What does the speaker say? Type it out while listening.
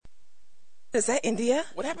Is that India?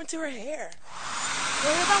 What happened to her hair?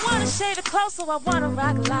 Well, if I wanna shave it close, so I wanna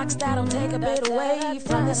rock locks that'll take a bit away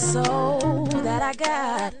from the soul that I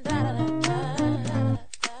got.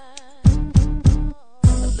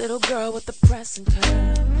 A little girl with the pressing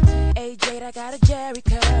curl. Age 8, I got a Jerry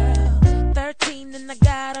curl. 13 and I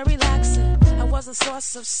got a relaxer. I was the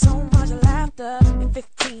source of so much laughter. At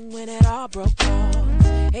 15 when it all broke off.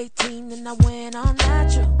 18 and I went on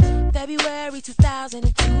natural. February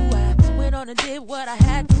 2002 I went on and did what I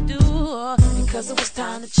had to do. Because it was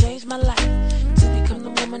time to change my life, to become the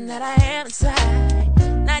woman that I am inside.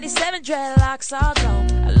 97 dreadlocks all gone.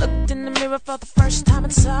 I looked in the mirror for the first time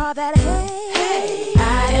and saw that hey,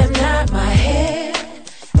 I am not my hair,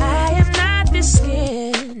 I am not this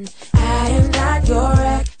skin, I am not your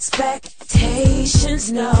expectations,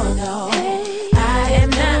 no, no. I am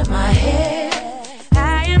not my hair,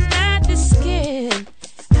 I am not the skin,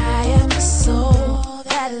 I am the soul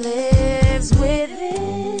that lives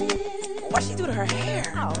within. What'd she do to her hair?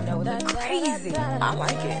 I don't know, that's crazy. I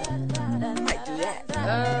like it. I might do that.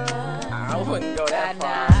 I wouldn't go that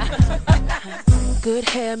far. Good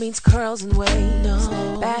hair means curls and waves.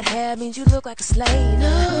 No. Bad hair means you look like a slave.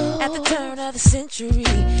 No. At the turn of the century,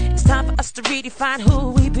 it's time for us to redefine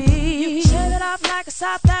who we be. You can shave it off like a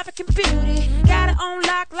South African beauty. Got it on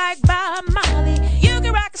lock like Bob Marley. You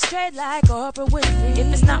can rock it straight like Oprah Winfrey.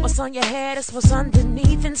 If it's not what's on your head, it's what's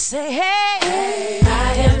underneath. And say, hey,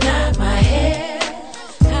 I am not my hair,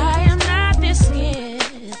 I am not this skin,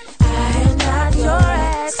 I am not your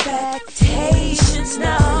expectations,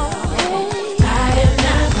 no.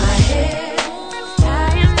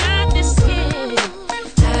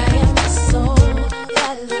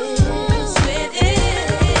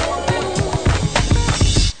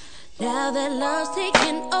 That love's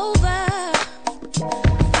taking over,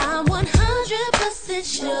 I'm 100%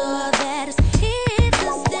 sure that it's here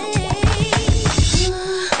to stay.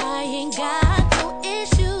 I ain't got no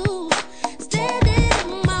issues standing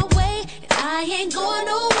in my way. I ain't going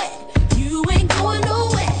nowhere, you ain't going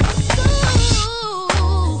nowhere. So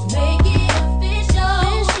make it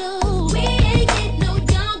official. We ain't getting no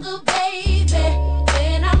younger, baby.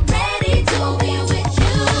 When I'm ready to be with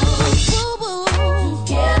you,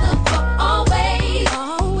 together for always.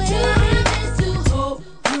 Time is to hope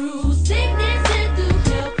through sickness and through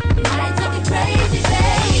health. I ain't talking crazy,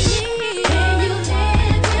 baby. Can you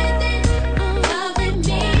live with it? Loving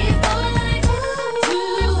me for life. To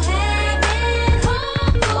have it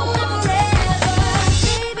home forever,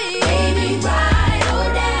 baby, ride or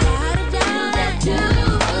die. Till death do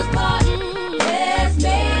us part. Let's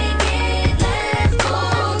make it last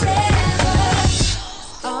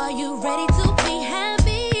forever. Are you ready to be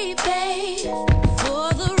happy, babe,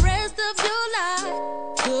 for the rest of your life?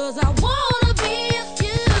 'Cause I wanna be your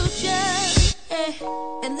future,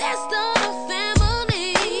 and let's start a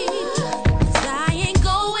family. 'Cause I ain't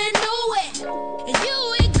going nowhere, and you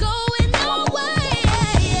ain't going nowhere.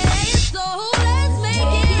 So let's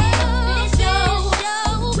make it official.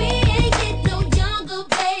 We ain't get no younger,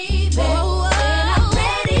 baby. When I'm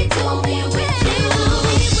ready to be with you,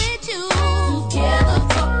 together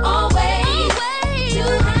for always. You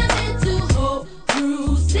have it to hope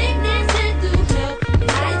through sickness and through health.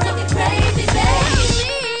 I ain't talking crazy, baby.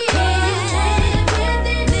 Can you live with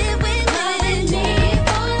it? Loving me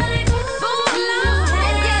for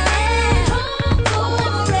life. Home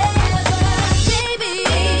forever, baby.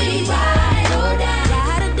 Ride or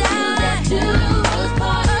die. Till death do us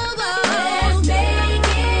part. Let's make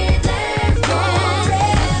it last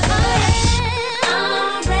forever.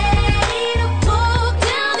 I'm ready to walk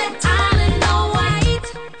down that island all white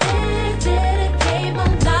and dedicate my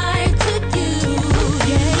life to you,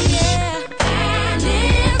 yeah. And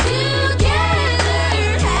live together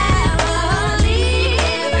happily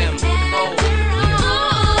ever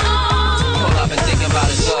All I've been thinking about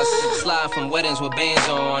is us. Slide from weddings with bands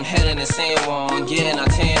on, head in the San Juan, getting our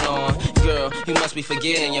tan on. Girl, you must be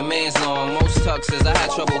forgetting your man's long. Most tuxes, I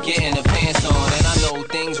had trouble getting the pants on. And I know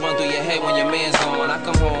things run through your head when your man's gone. I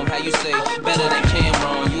come home, how you say, better than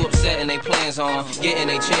Cameron. You upset and they plans on, getting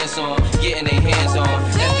they chance on, getting they hands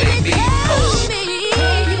on. FAB, oh.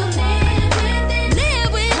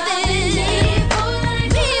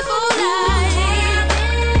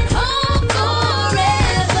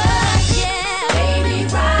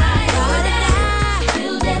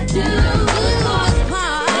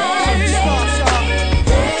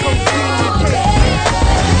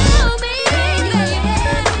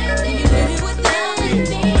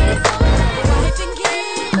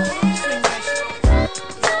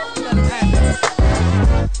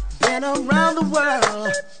 Been around the world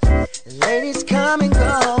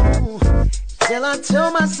I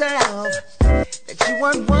told myself that you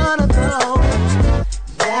weren't one of those.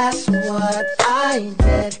 That's what I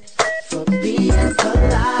get for being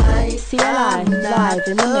polite. CLI, live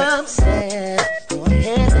in the mix. Upset. Go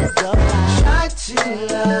ahead and go out. Try to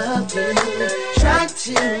love you, try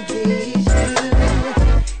to please you.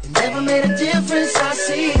 It never made a difference, I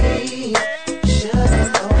see.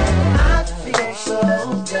 Should've known I feel so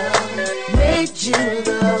dumb. Made you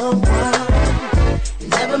the one. It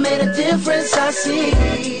never made a difference, I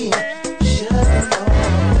see. Should've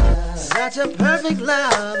known. Such a perfect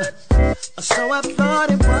love, or so I thought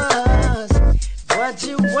it was. But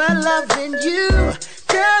you were loving you,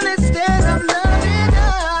 girl, instead of loving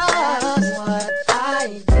us. That's what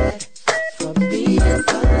I get for being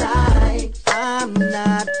polite. I'm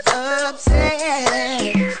not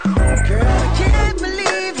upset. Girl, I can't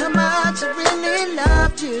believe how much I really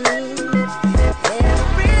loved you. And I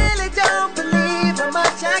really don't believe how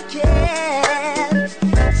much I cared.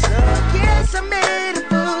 So I guess I made a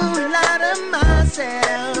fool out of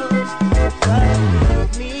myself.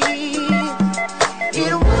 But me,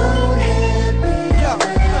 it won't happen.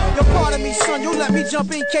 Yo, pardon me, son, you let me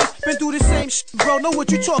jump in case. Been through the same shit, bro. Know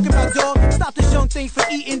what you talking about, dog. Stop this young thing for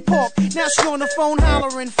eating pork. Now she on the phone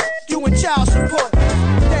hollering, you and child support.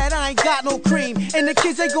 Dad, I ain't got no cream. And the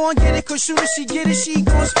kids, they gon' get it, cause soon as she get it, she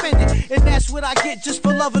gon' spend it. And that's what I get just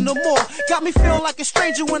for loving her more. Got me feeling like a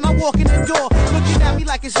stranger when I walk in the door. Looking at me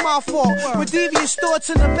like it's my fault. With devious thoughts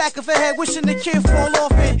in the back of her head, wishing the kid fall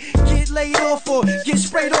off and get laid off or get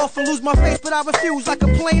sprayed off and lose my face. But I refuse, like a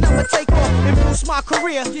plane, I'ma take off and boost my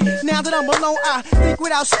career. Now that I'm alone, I think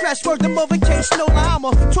without stress. Word the mother case, no lie, I'm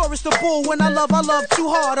a tourist, a bull. When I love too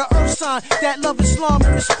hard. A earth sign that love Islam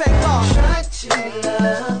and respect God. Try to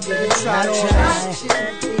love you, try to please you.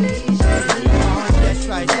 That's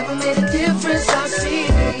right. Never made a difference, I see.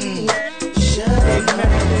 Should've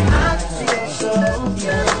known I feel so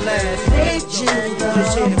young. Made you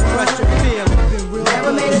Just here to the crush the feeling. one.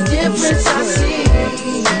 Never made a difference, I see.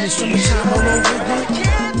 Summertime all over again.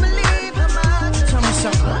 Can't believe how much. Tell me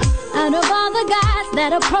something. Out of all the guys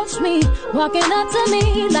that approached me, walking up to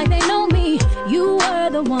me like they know me, you were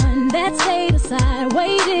the one that stayed aside,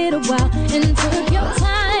 waited a while, and took your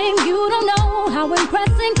time. You don't know how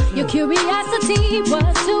impressing your curiosity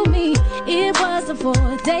was to me. It was the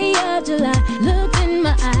 4th day of July. Looked in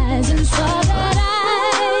my eyes and saw that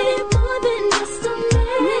I'm more than just a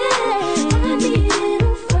man. I need a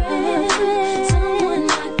friend, someone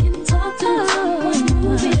I can talk to, someone who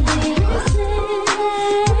will listen.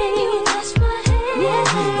 When you touch my hand,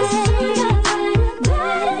 this is right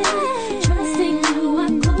away. Trusting you, I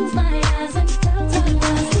closed my eyes and felt it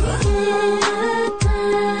was the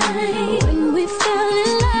summertime. When we fell in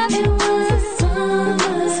love, it was the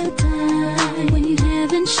summertime. When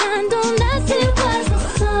heaven shined on us, it was the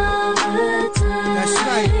summertime. That's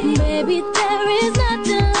right. Baby, there is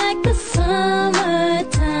nothing like the summertime.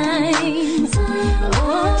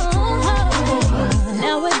 Oh,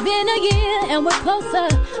 now it's been a year and we're closer,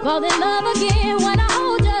 fall in love again when I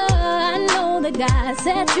hold you. I know the God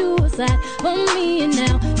set you aside for me, and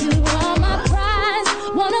now you are my prize.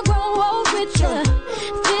 Wanna grow old with you,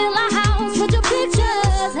 fill a house with your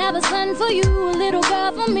pictures, have a son for you, a little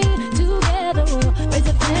girl for me. Together we'll raise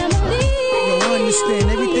a family. Yo, I understand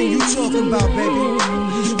everything you talking about, baby.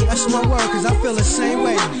 That's my word, cause I feel the same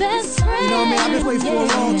way. Best friend. You know what I mean? I've been waiting for a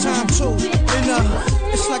long time too. And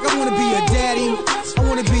it's like I wanna be your daddy, I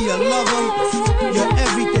wanna be your lover, your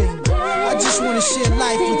everything. I just wanna share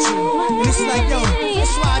life with you. And it's like, yo,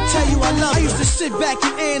 that's why I tell you I love you. I used to sit back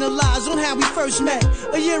and analyze on how we first met.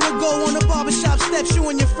 A year ago on the barbershop steps, you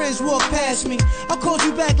and your friends walked past me. I called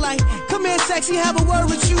you back like, come here sexy, have a word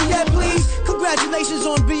with you, yeah please. Congratulations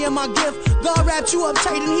on being my gift. God wrapped you up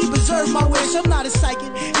tight and he preserved my wish. I'm not a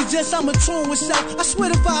psychic, it's just I'm in tune with self. I swear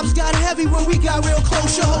the vibes got heavy when we got real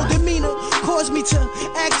close. Your whole demeanor caused me to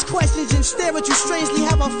ask questions and stare at you strangely.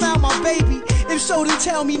 Have I found my baby? If so, then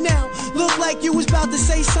tell me now. Look like you was about to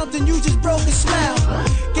say something, you just broke a smile.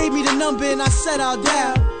 Gave me the number and I said I'll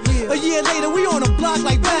dial. A year later, we on a block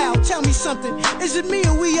like Bow. Tell me something, is it me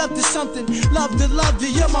or we up to something? Love you,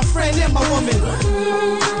 you're my friend and my woman.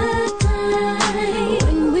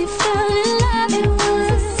 When we fell in love, it was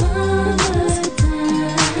the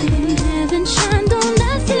summertime. Heaven shined on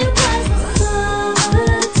us, it was the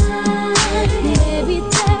summertime. Baby,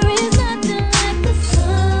 there is nothing like the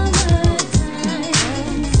summertime.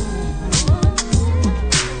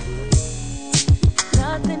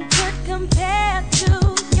 Nothing could compare to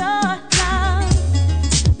your love.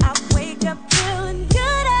 I wake up feeling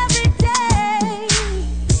good every day.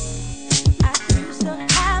 I used to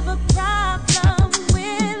have a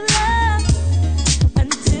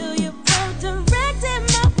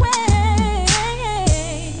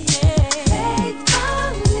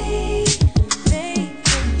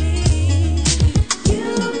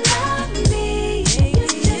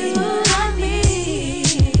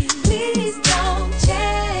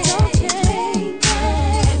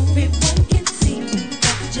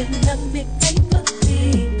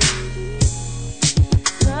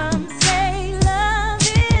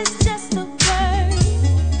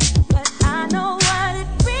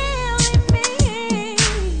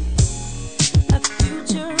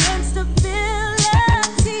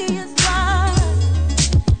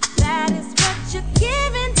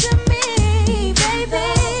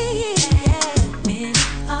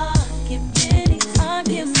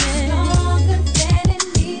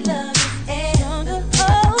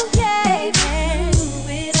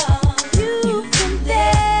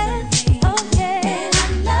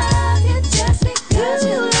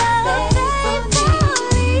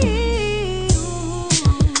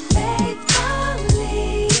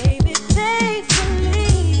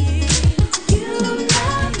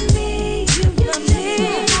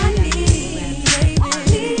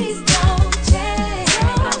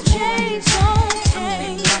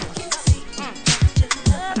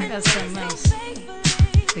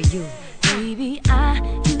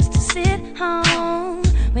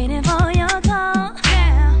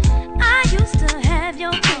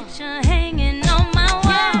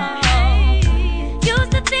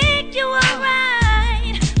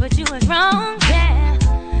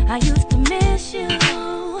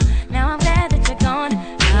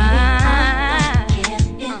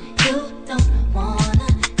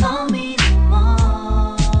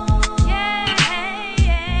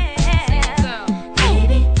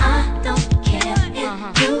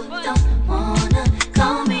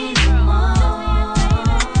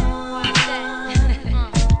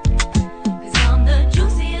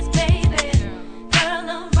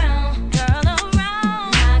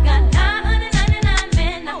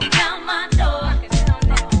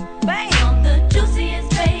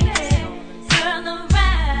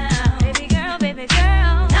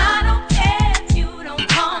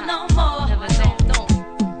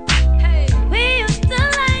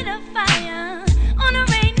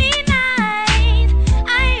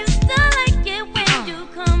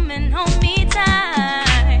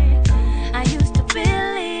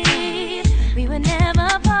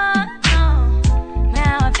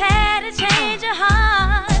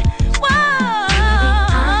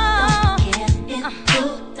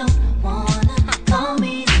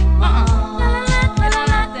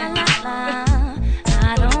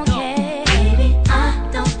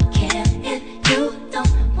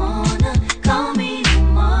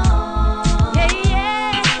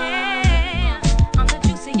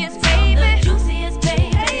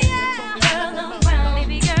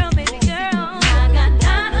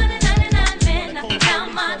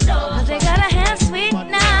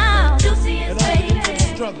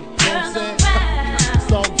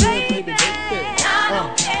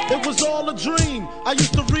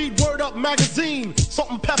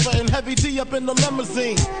Heavy D up in the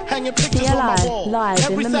limousine, hanging pictures Here on my live, wall. live in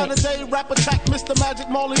Every the mix. Saturday, rap attack Mr. Magic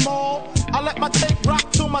Molly Mall. I let my tape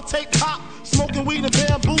rock till my tape pop. Smoking weed and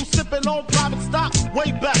bamboo, sipping on private stock.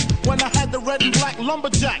 Way back when I had the red and black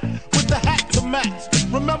lumberjack with the hat to match.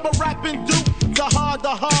 Remember rapping Duke? The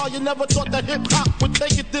hard, you never thought that hip-hop would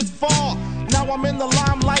take it this far. Now I'm in the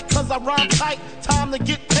limelight cause I rhyme tight. Time to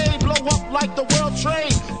get paid, blow up like the world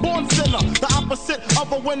trade. Born sinner, the opposite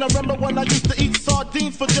of a winner. Remember when I used to eat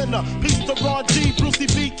sardines for dinner? Peace to Ron G, Brucey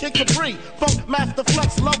B, Kid Capri, Funk Master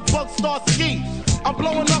Flex, Love Bug, Star Ski. I'm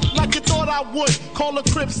blowing up like you thought I would. Call a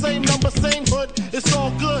crib, same number, same hood. It's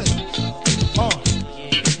all good.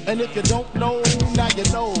 And if you don't know, now you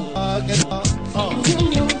know. You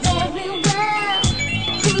know very well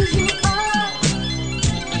who you are.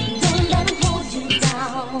 Don't let them hold you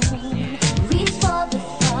down. Reach for the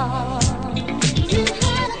stars. You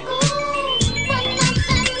had a goal, but not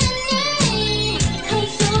that many.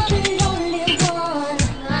 'Cause you're the only one.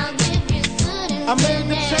 I'll give you good and I made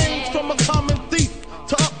the change from a common thief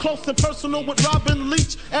to up close and personal with Robin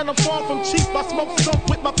Leach. And I'm far from cheap. I smoke skunk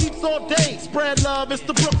with my peeps all day. Spread love, it's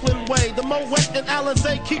the Brooklyn way. The Moet and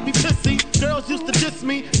Alizé keep me pissy. Girls used to diss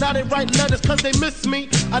me, now they write letters cause they miss me.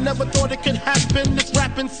 I never thought it could happen, this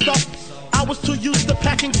rapping stuff. I was too used to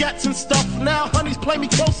packing gats and stuff. Now honeys play me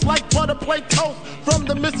close like butter play toast. From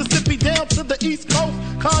the Mississippi down to the East Coast.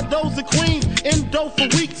 Condos in Queens, indo for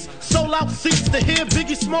weeks. Sold out seats to hear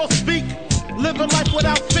Biggie Small speak. Living life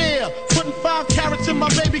without fear. Putting 5 carats in my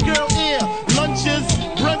baby girl ear. Lunches,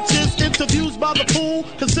 brunches, interviews by the pool.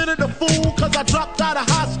 Considered a fool cause I dropped out of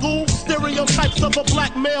high school. Stereotypes of a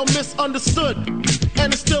black male misunderstood.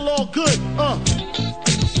 And it's still all good,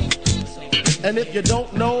 And if you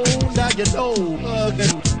don't know, now you know.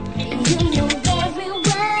 You know very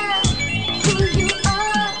well who you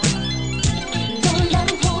are. Don't let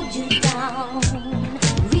them hold you down.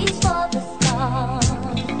 Reach for the stars.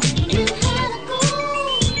 You had a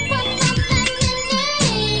goal, but not that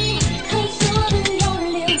many. 'Cause you're the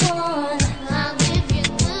only one. I'll give you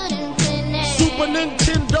good and plenty. Super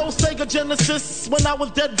Nintendo, Sega Genesis. When I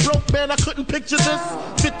was dead broke, man, I couldn't picture this.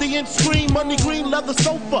 50-inch screen, money green leather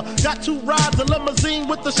sofa. Got 2 rides, a limousine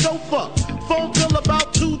with the chauffeur. Phone bill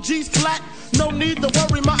about 2 G's flat. No need to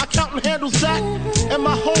worry, my accountant handles that. And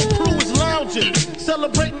my whole crew is lounging,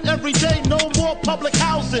 celebrating every day, no more public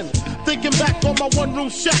housing. Thinking back on my one-room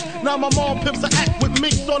shack. Now my mom pimps an act with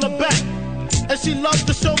minks on her back. And she loves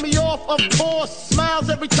to show me off, of course. Smiles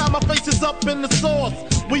every time my face is up in the sauce.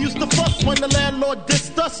 We used to fuss when the landlord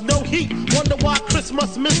dissed us. No heat, wonder why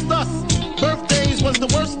Christmas missed us. Birthdays was the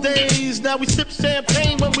worst days. Now we sip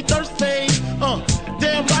champagne when we thirsty.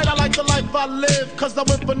 Damn right I like the life I live. Cause I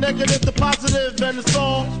went from negative to positive and it's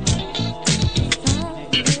all.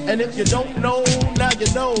 And if you don't know, now you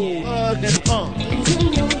know. You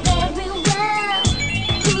know very well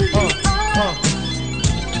who you are.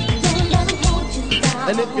 Don't let them hold you down.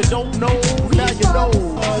 And if you don't know, now you know.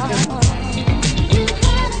 You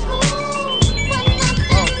had a goal, but not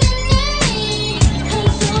that many.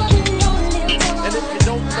 'Cause you're the only one. And if you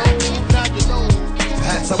don't know, now you know.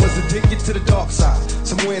 Perhaps I was addicted to the dark side.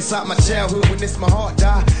 Somewhere inside my childhood when this my heart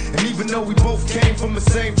died. And even though we both came from the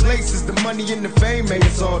same places, the money and the fame made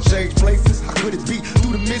us all change places. How could it be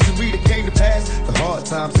through the misery that came to pass? The hard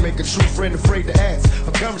times make a true friend afraid to ask.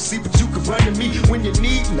 A currency, but you can run to me when you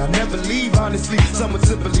need, and I never leave, honestly. Someone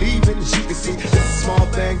to believe in, as you can see, it's a small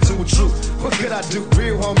thing to a truth. What could I do?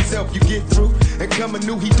 Real homies help you get through. And coming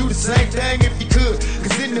new, he do the same thing if he could.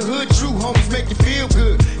 Cause in the hood, true homies make you feel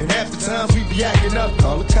good. And half the times we be acting up,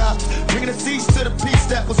 call the cops. Bringing the cease to the peace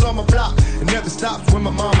that was on my block. It never stops when my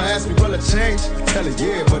mama asks me, will I change? I tell her,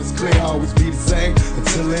 yeah, but it's clear I'll always be the same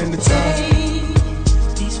until the end of time.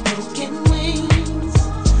 These broken wings,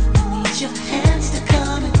 I need your hands to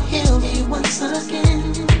come and heal me once again.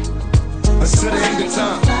 Until the end of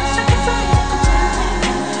time.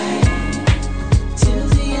 Till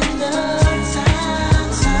the end of time.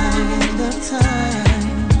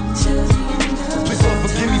 Till the end of Please Lord,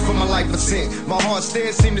 forgive me for my life of sin. My hard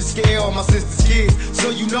stairs seem to scare all my sister's kids. So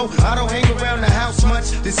you know I don't hang around the house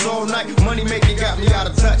much. This all night money making got me out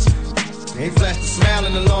of touch. Ain't flashed a smile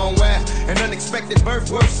in a long while. An unexpected birth,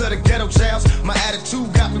 worse of the ghetto childs. My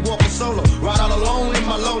attitude got me walking solo, right all alone in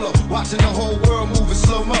my Lolo, watching the whole world moving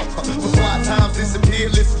slow-mo. Before our times disappear,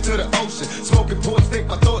 listen to the ocean. Smoking points, think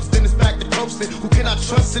my thoughts, then it's back to coasting. Who can I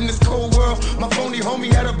trust in this cold world? My phony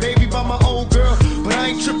homie had a baby by my old girl, but I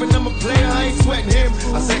ain't tripping, I'm a player, I ain't sweating him.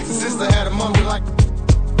 Our sexy sister had a mummy like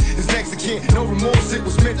his next again, no remorse, it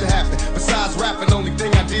was meant to happen. Besides rapping, only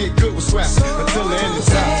thing I did good was rapping until the end of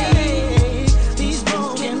time. these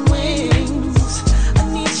broken wings, I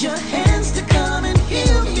need your hands to come and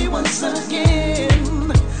heal me once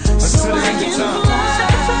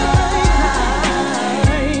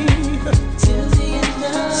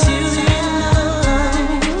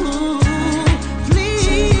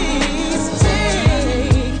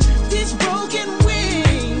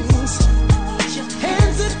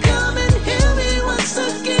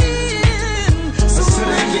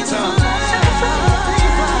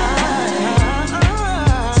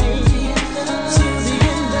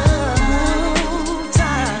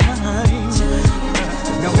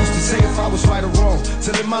was right or wrong.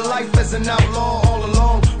 To live my life as an outlaw all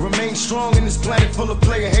along. Remain strong in this planet full of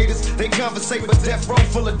player haters. They conversate with death row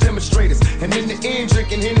full of demonstrators. And in the end,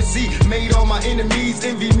 drinking Hennessy made all my enemies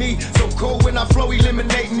envy me. So cold when I flow,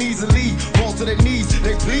 eliminating easily. Fall to their knees,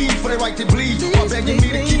 they plead for their right to bleed. While begging me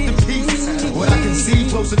to keep the peace. What I can see,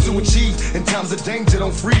 closer to achieve. In times of danger,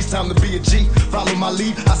 don't freeze, time to be a G. Follow my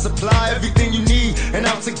lead, I supply everything you need. And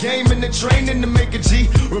out to game and the training to make a G.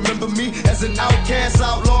 Remember me as an outcast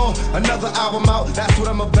outlaw. Another album out, that's what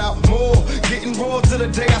I'm about. More, getting raw till the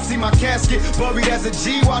day I see my casket buried as a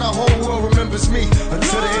G. While the whole world remembers me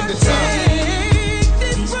until the end of time.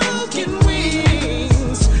 Take these broken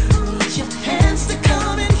wings. Use your hands to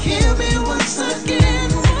come and heal me once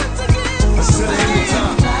again. Until the end of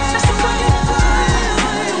time.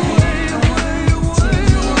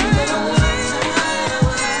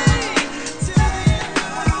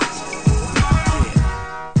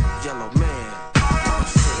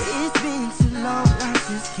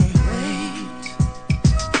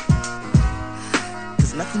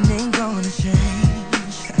 Nothing ain't gonna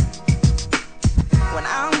change. When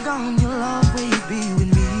I'm gone, you'll always be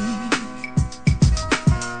with me.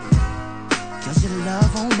 'Cause your love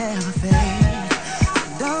won't ever fade.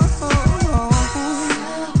 Don't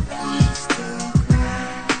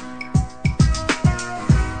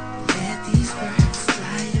let these words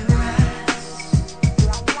dry your eyes.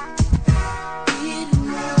 It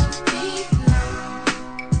won't be long.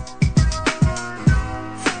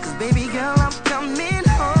 'Cause baby girl, I'm coming.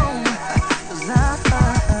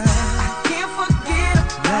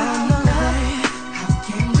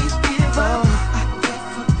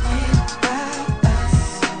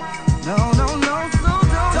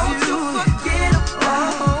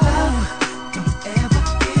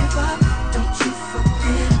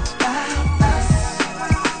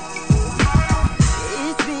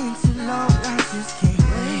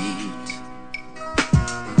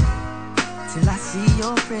 Till I see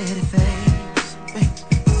your pretty face,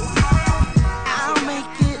 I'll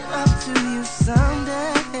make it up to you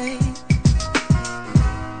someday.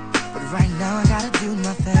 But right now I gotta do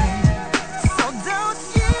my thing. So don't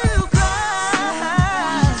you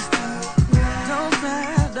cry. Don't cry,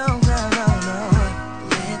 don't cry, no.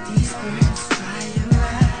 Let these words dry your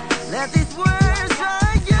eyes. Let these words dry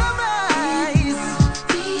your eyes.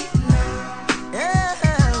 Yeah.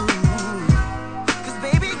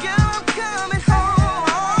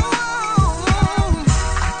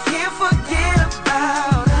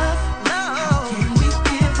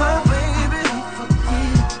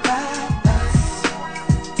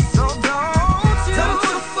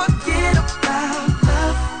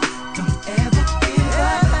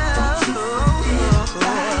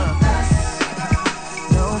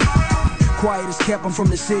 Quiet as kept, I'm from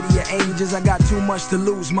the city of angels. I got too much to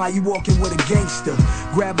lose, ma, you walking with a gangster.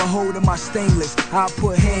 Grab a hold of my stainless, I'll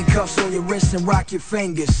put handcuffs on your wrists and rock your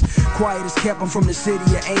fingers. Quiet as kept, I'm from the city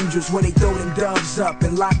of angels, where they throw them doves up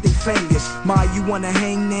and lock their fingers. Ma, you wanna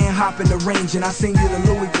hang there, hop in the range, and I sing you the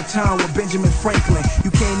Louis Vuitton with Benjamin Franklin. You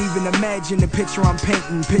can't even imagine the picture I'm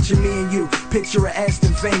painting. Picture me and you, picture of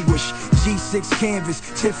Aston Vanquish, G6 canvas,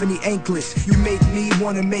 Tiffany anklets. You make me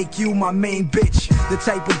wanna make you my main bitch. The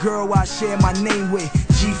type of girl I share my name with,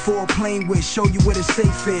 G4 plane with, show you where the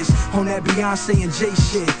safe is. On that Beyonce and Jay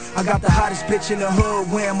shit, I got the hottest bitch in the hood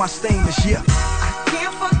wearing my stainless, yeah. I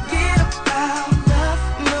can't forget about love,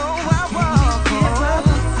 no I won't.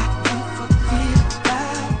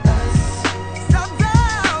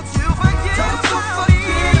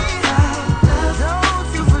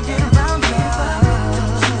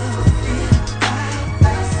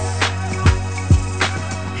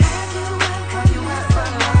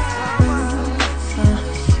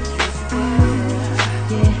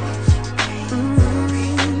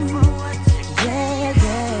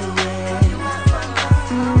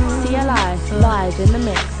 Live in the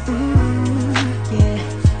mix.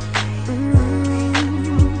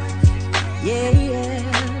 Yeah.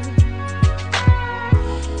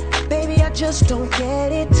 Baby, I just don't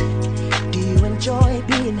get it. Do you enjoy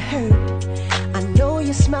being hurt? I know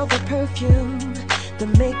you smell the perfume, the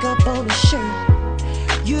makeup on his shirt.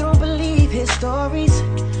 You don't believe his stories.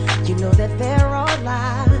 You know that there are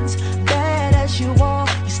lies. Bad as you are,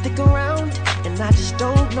 you stick around, and I just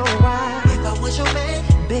don't know why. If I was your man,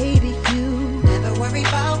 baby, you never worry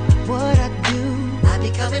about what I do. I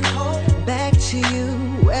be coming home back to you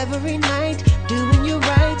every night, doing you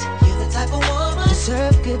right. You're the type of woman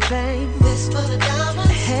deserve good fame. This full of diamonds,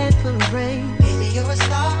 a head full of rain. Baby, you're a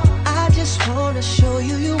star. I just wanna show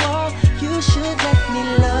you you are. You should let me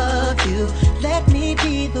love you. Let me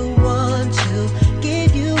be the one to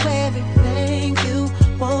give you everything you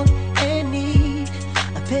want and need.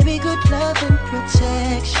 A very good love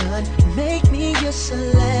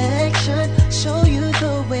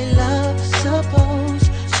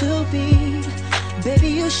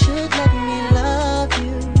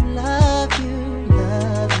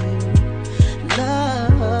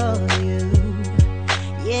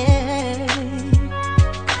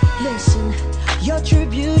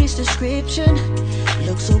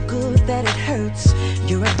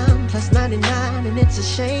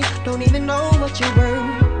don't even know what you're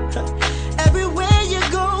worth. Everywhere you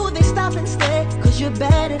go, they stop and stare, cause you're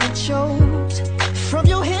bad and it shows. From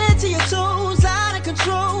your head to your toes, out of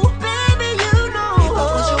control. Baby, you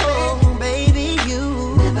know. Baby,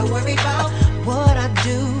 you never worry about what I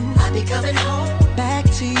do. I be coming home back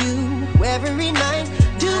to you every night,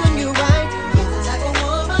 doing you right. You're the type of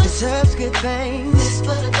woman deserves good things.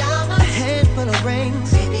 Fistful of diamonds, a handful of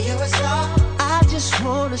rings. Baby, you're a star. I just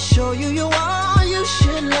wanna show you you are. You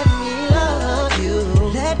should let me love you.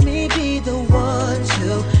 Let me be the one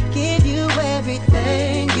to give you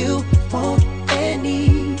everything you want and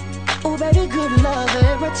need. Oh, baby, good love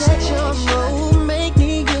and protection. Oh, make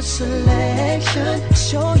me your selection.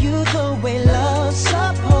 Show you the way love's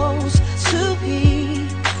supposed to be.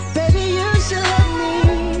 Baby, you should let me.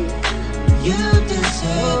 You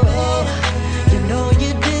deserve it. You know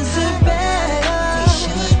you deserve better. We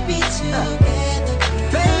should be together,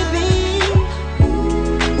 baby.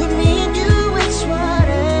 With me and you, it's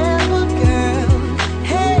whatever, girl.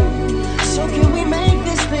 Hey, so can we make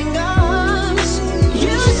this thing ours?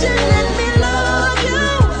 You should let me love you.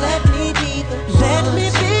 Let me be the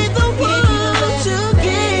one to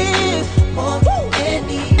give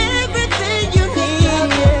everything you need.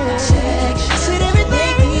 Said everything.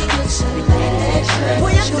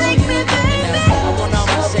 Will you take me, baby? I want all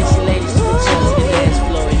my sexy ladies to jump to the dance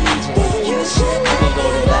floor and meet you. We go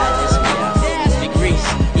to live this out. Be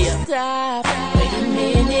greasy, yeah. Stop, wait a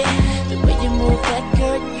minute. The way you move that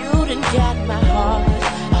girl, you done got my heart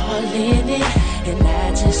all in it. And I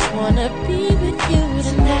just wanna be with you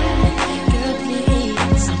tonight. Girl,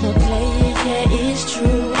 please, I'm a player, yeah, it's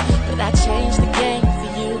true. But I changed the game for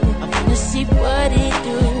you. I wanna see what it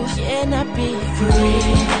do. Can I be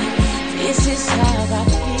free? This is how I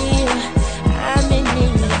feel. I'm in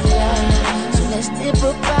need of love. So let's dip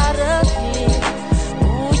up out of here.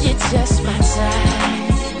 Ooh, you're just my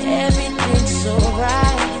type. Everything's so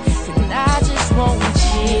right. And I just want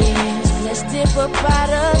cheers. So let's dip up out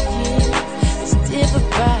of here. Let's dip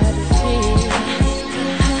up out of here.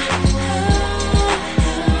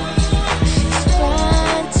 She's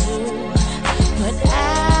fine too, but I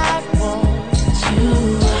want you.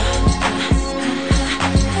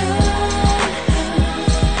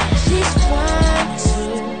 She's fine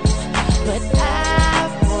too, but I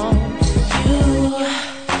want you.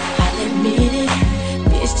 I'll admit it,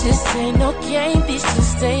 this just ain't no game, this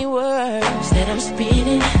just ain't words that I'm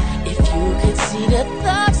spitting. If you could see the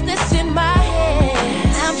thoughts that's in my head,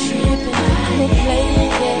 I'm tripping, I'm a player,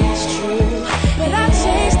 yeah, it's true. But I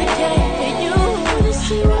changed the game for you to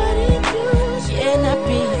see what it do. Can I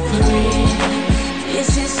be free?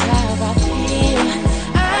 This is how I feel.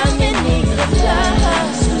 I'm in need of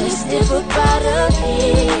love, so let's dip up out of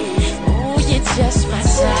here. Ooh, you're just my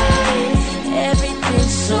type.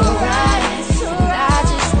 Everything's so right. And I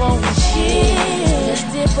just want cheers. Let's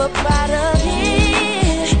dip up out of here.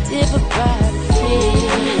 Dip up out of here.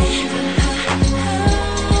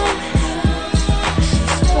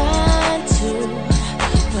 She's fine too,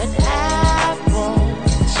 but I want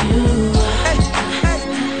you.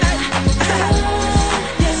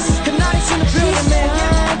 Hypnotics in the building, man.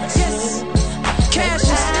 Yes.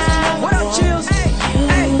 Cassius. What up, Chills? Hey,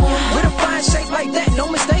 with a fine shape like that, no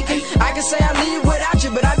mistaking. I can say I leave without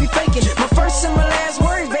you, but I be faking. My first and my last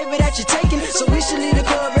words, baby, that you're taking. So we should leave the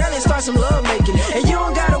club early and start some love making. And you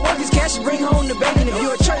don't gotta work, cause cash will bring home the bacon. If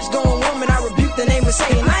you're a church-going woman, I rebuke the name of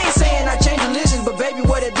Satan. I ain't saying I change religions, but baby,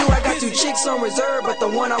 what it do? I got 2 chicks on reserve, but the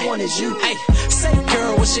one I want is you. Hey, say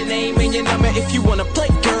girl, what's your name and your number? If you wanna play,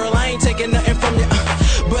 girl, I ain't taking nothing from you.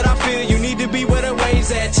 But I feel you need to be where the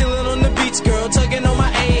waves at. Chillin' on the beach, girl, tugging on my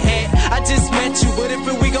A-hat. I just met you, but if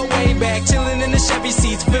we go way back. Chillin' in the Chevy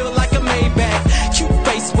seats, feel like a Maybach. Cute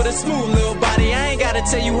face with a smooth little body. I ain't gotta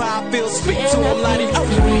tell you how I feel. Speak to him, Lottie. Oh.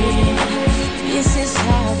 This is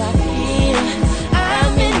how I feel.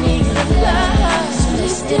 I'm in need of love, so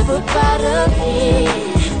let's dip up out of here.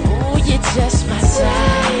 Ooh, you're just my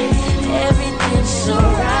type. Everything's so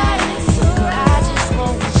right. I just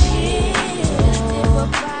want cheers. Let's dip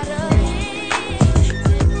up out of here.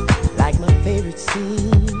 Like my favorite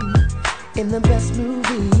scene in the best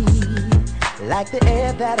movie. Like the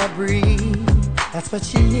air that I breathe. That's what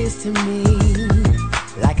she is to me.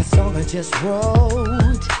 Like a song I just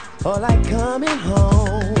wrote. Or like coming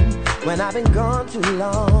home when I've been gone too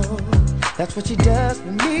long. That's what she does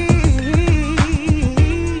for me.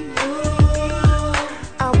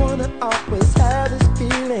 I wanna always have this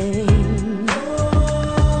feeling.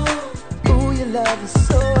 Ooh, your love is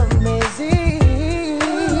so amazing.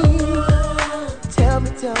 Tell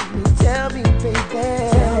me, baby. Tell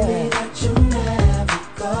me that you never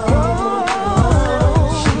go.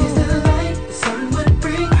 She's the light the sun would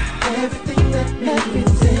bring.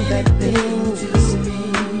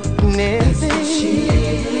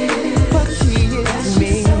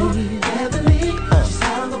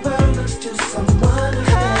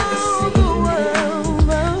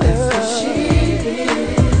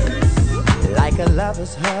 a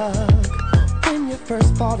lover's hug when you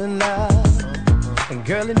first fall in love. And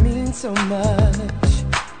girl, it means so much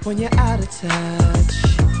when you're out of touch.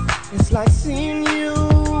 It's like seeing you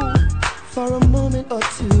for a moment or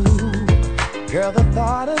two. Girl, the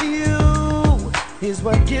thought of you is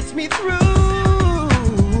what gets me through.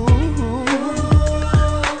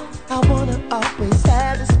 I wanna always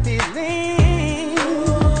have this feeling.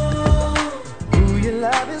 Ooh, your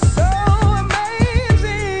love is so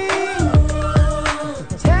amazing.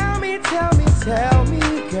 Tell me, girl.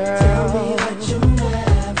 Tell me that you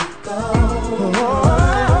never go.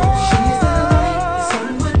 She's the light, the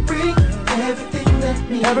sun would bring everything that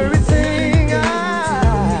means everything I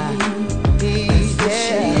need.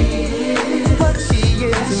 Yeah, what she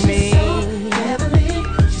is to me. She's so heavenly.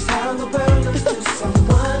 She's how the world looks to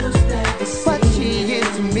someone who's never seen. What she is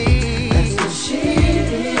to me. That's what she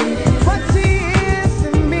is. What she is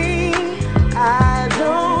to me. I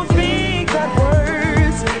don't think that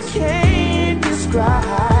words can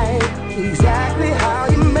describe exactly how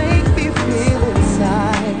you make me feel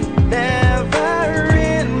inside. Never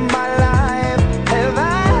in my life have I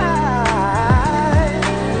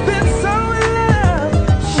been so in love.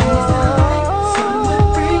 She's the light, sun would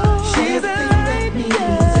bring. She's the light,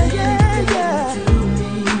 yeah.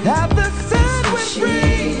 That the sun would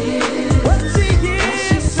bring. What she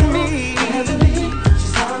is to me.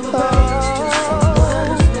 She's how the world looks to someone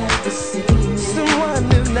who's never seen. Someone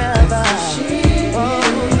who never.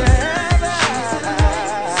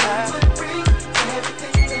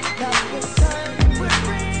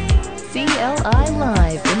 CLI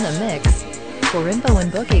Live in the mix. For info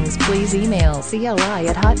and bookings, please email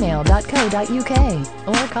cli@hotmail.co.uk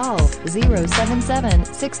or call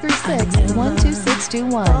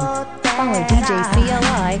 077-636-12621. Follow DJ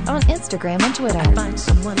CLI on Instagram and Twitter. Find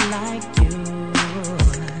someone like you.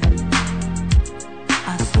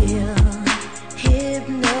 I feel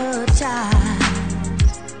hypnotized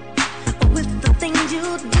with the things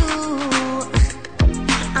you do.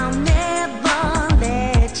 I'll never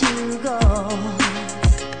let you go.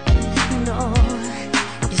 No,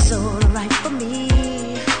 you're so right for me.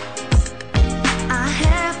 I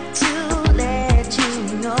have to let you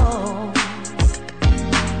know.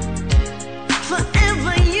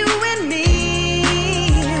 Forever you and me.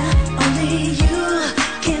 Only you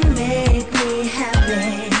can make me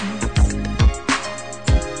happy.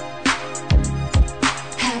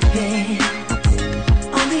 Happy.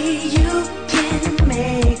 Only you can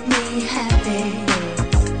make me happy.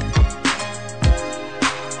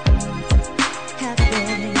 Happy.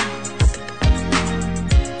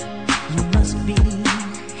 You must be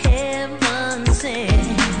heaven sent,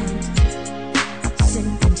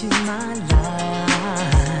 sent into my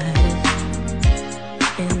life.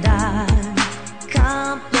 And I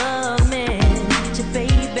compliment you,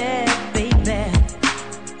 baby, baby.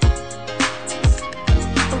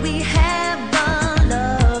 We have a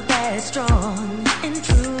love that's strong and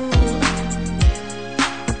true.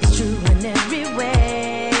 It's true in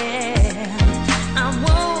everywhere. I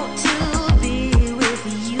want to be with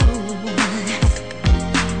you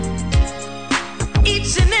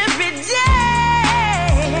each and every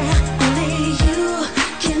day. Only you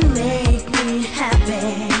can make me happy.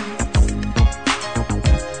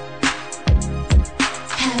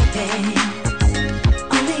 Happy.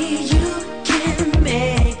 Only you can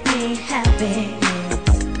make me happy.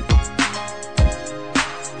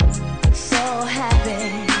 So happy.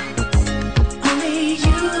 Only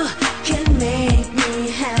you can make me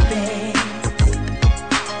happy.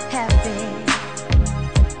 Happy.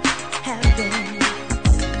 Happy.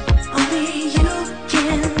 Only you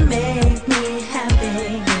can make me happy.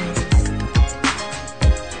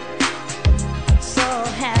 So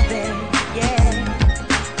happy. Yeah.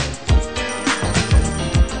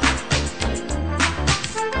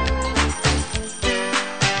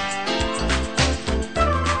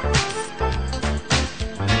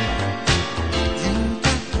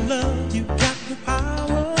 Love, you got the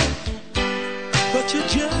power, but you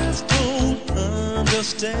just don't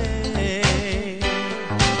understand.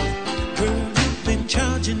 Girl, you've been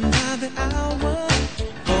charging by the hour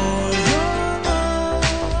for your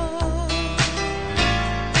love.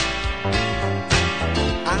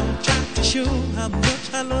 I'm trying to show how much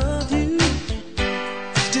I love you.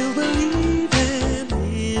 Still believing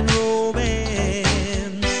in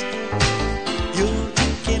romance. You're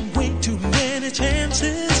taking way too many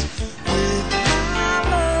chances with my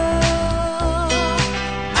love.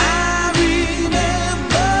 I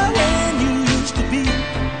remember when you used to be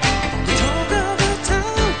the talk of the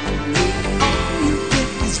town. All you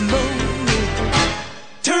think is lonely.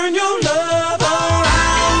 Turn your love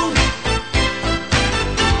around.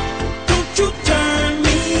 Don't you turn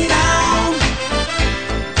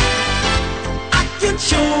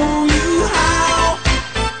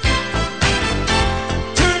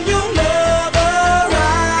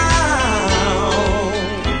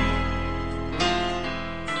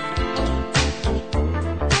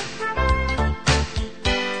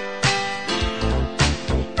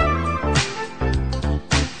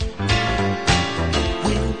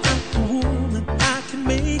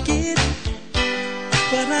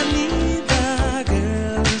need my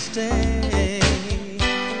girl to stay.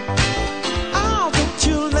 Oh, don't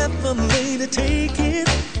you let the lady take it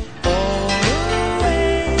all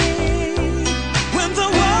away. When the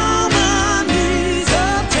woman needs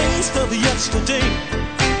a taste of yesterday,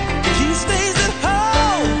 if he stays at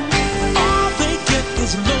home, all they get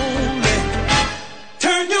is lonely.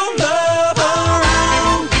 Turn your love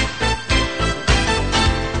around.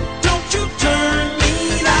 Don't you turn me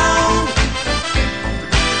down.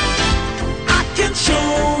 I can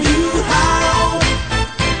show you how.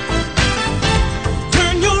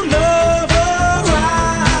 Turn your love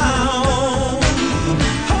around.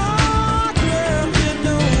 Oh, girl, you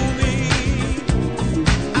know me.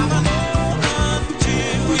 I'm alone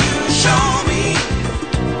until you show me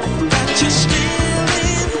that you're still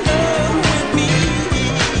in love with me.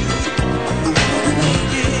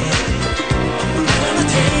 Gonna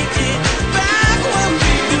take it back where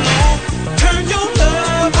we belong. Turn your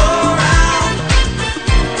love around.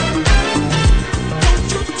 Don't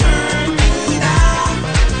you turn me down.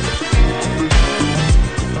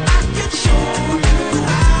 I can show you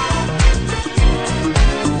how.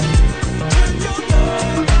 Turn your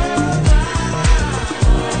love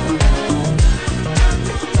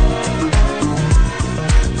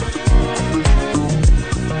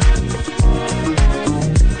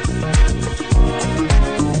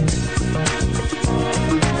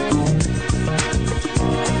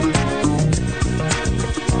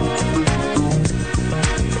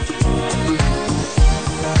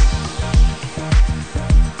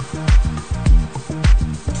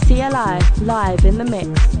CLI live in the mix.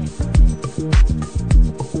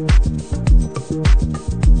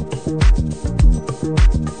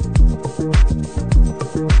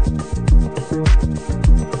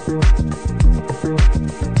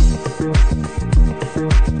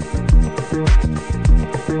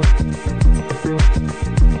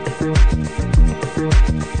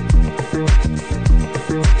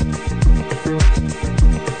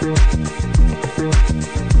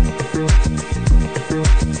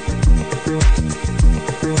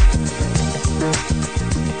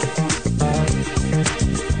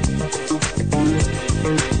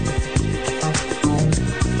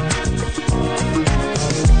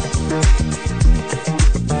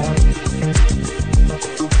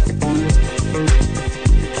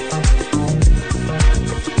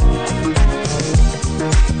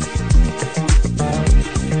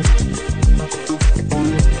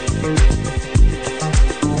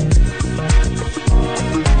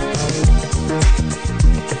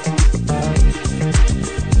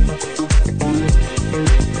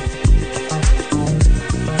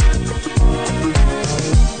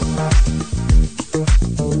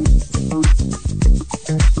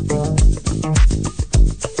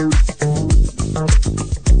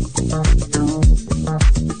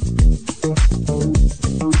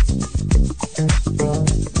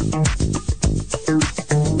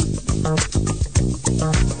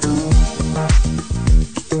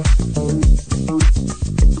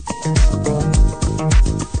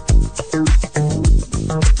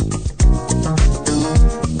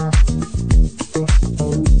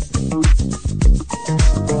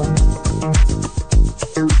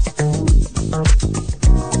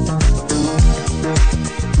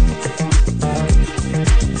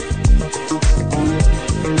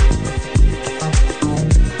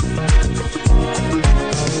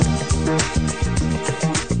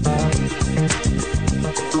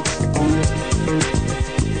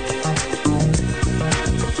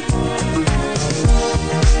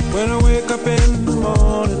 When I wake up in the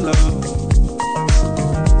morning, love,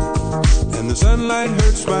 and the sunlight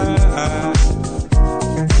hurts my eyes,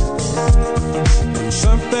 and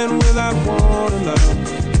something without warning, love,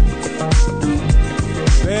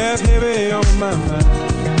 bears heavy on my mind.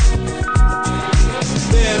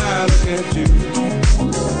 Then I look at you,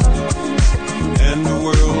 and the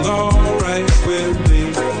world's alright with me.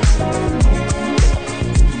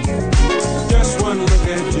 Just one look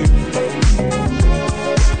at you,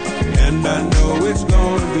 and I know it's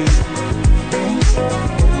gonna be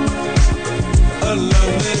a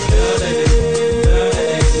lovely day.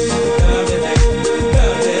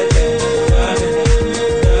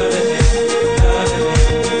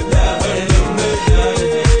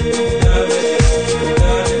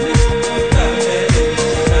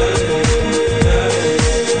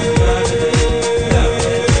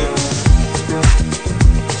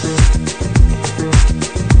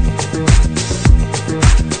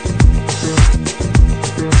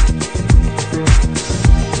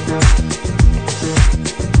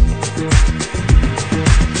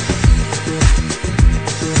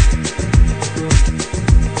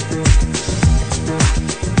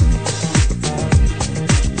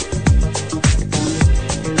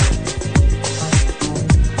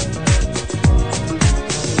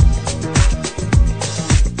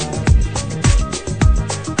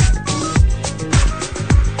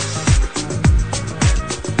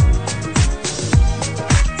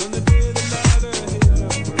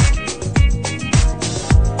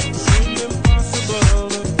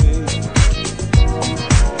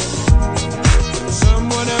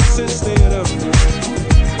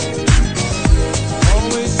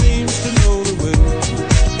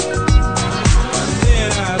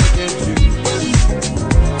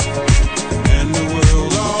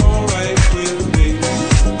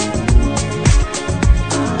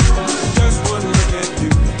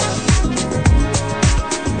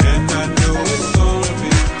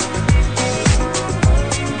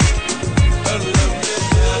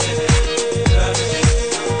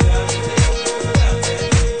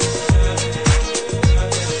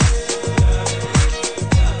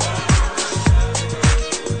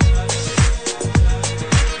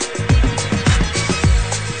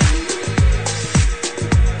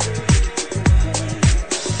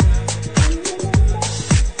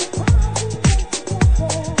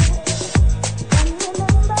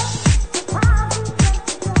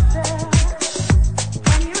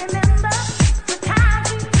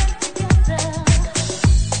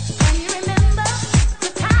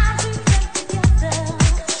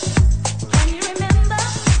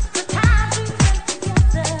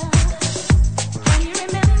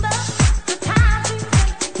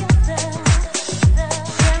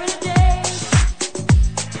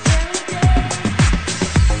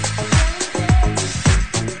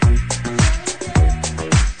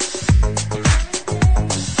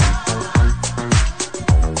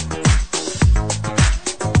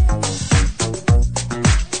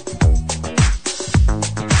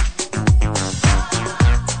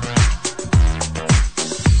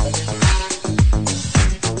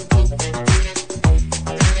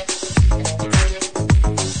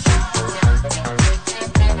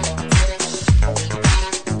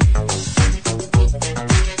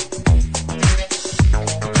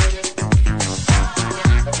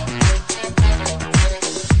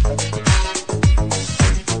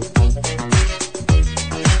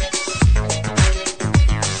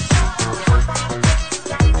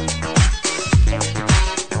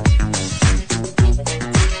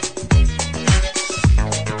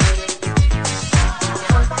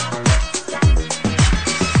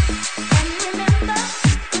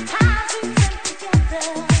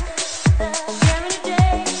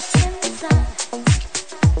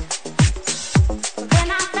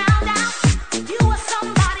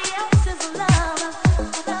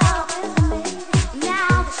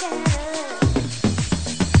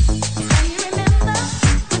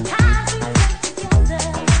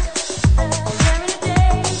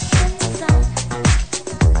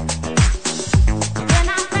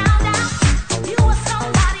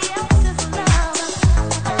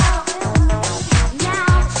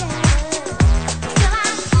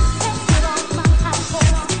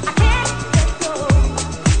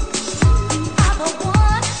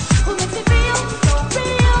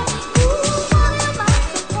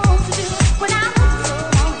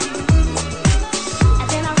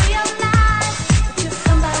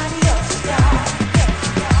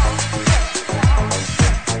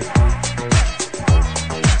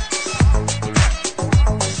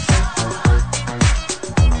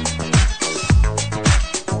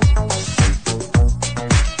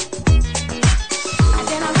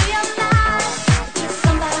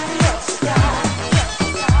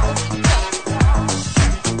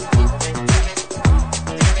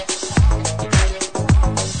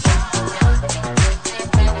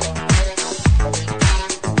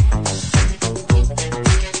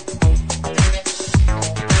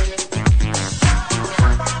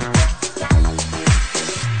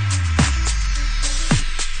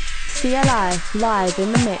 live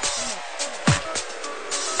in the mix.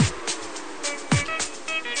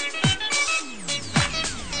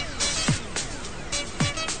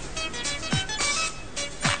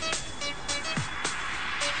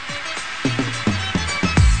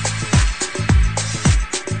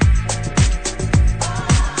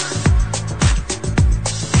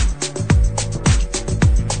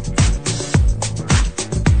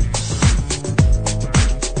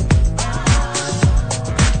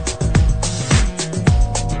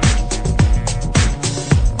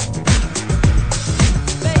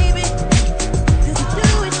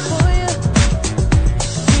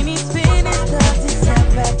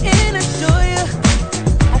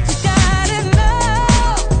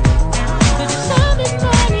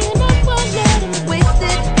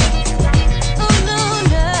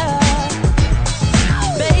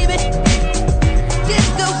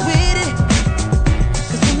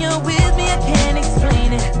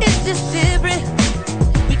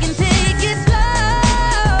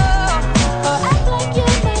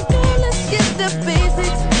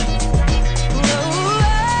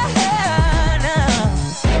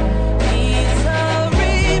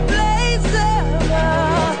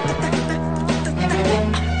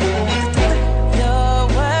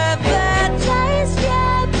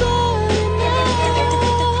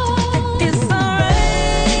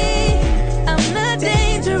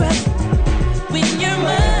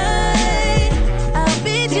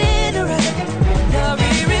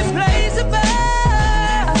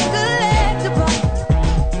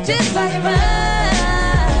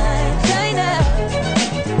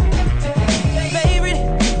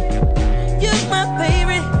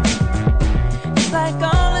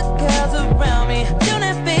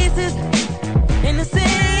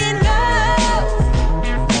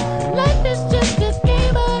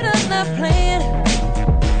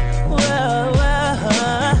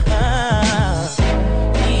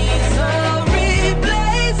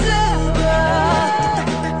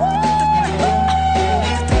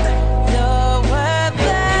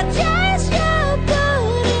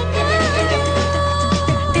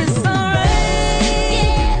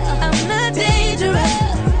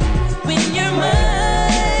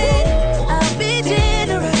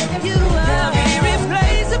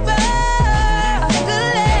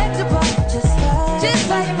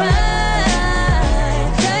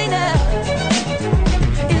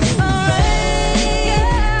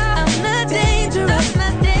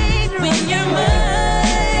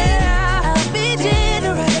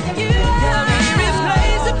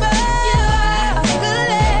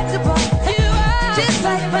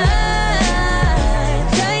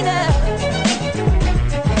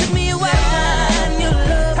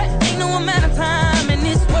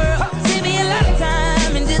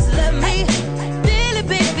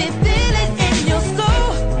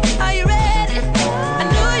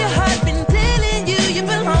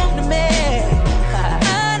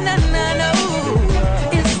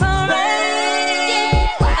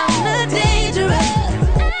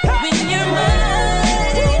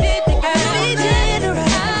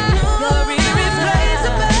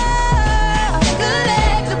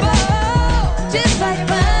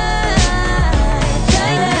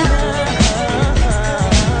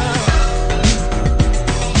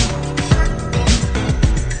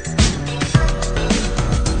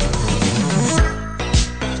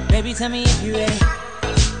 Tell me if you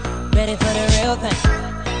ready for the real thing.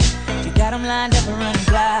 You got them lined up and running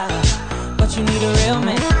wild, but you need a real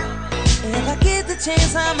man. If I get the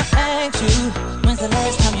chance, I'ma ask you, when's the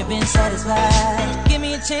last time you've been satisfied? Give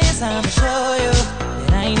me a chance, I'ma show you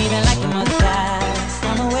that I ain't even like them other guys.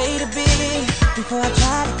 I'm a way to be before I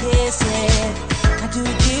try to kiss it. I do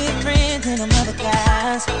it different than them other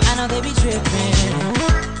guys. I know they be tripping.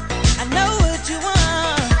 I know what you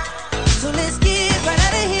want, so let's get right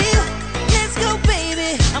out of here.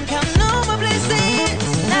 I'm counting on my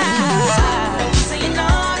blessings now. Saying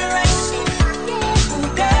all the right shit. Ooh,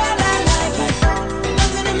 girl, I like it. I'm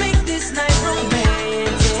gonna make this night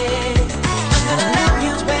romantic. I'm gonna love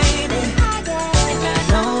you, baby. And I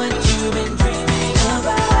know what you've been dreaming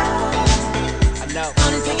about. I know.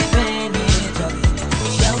 Wanna take advantage of it.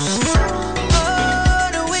 Yo, shit. Oh,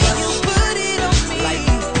 the way you put it on me. Like,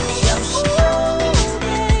 yo, shit.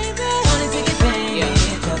 Baby. Wanna take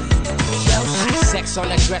advantage of it. Yo, shit. Sex on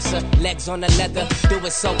the dresser, legs on the leather. Do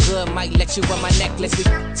it so good, might let you wear my necklace. We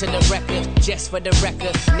to the record, just for the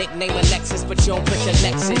record. Nickname Alexis, but you don't put your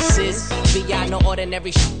Lexus is. VI, no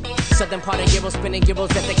ordinary Southern part of Euro, spinning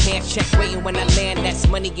euros at the cash check. Waiting when I land, that's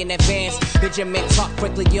money in advance. Benjamin talk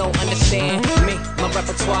quickly, you don't understand. Me, my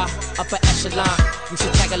repertoire, upper echelon. You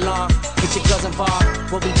should tag along, get your girls involved.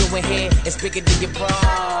 What we doing here is bigger than your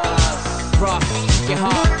bras. rock, your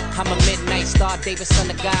heart. I'm a midnight star, David, son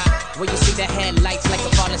of God. Where you see the headlights like a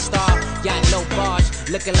falling star. Yacht, no barge,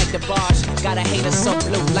 looking like the barge. Got a hater so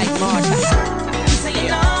blue like Marge. You say you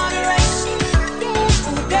know the right shit.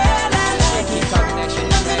 Ooh, girl, I like it.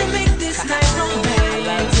 I'm gonna make this night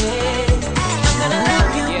romantic. I'm gonna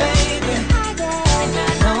love you, baby. And I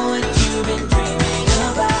know what you've been dreaming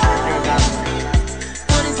about.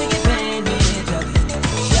 Wanna take advantage of it.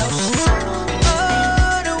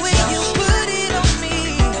 Oh, the way you put it on me.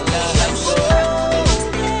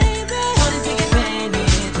 Wanna take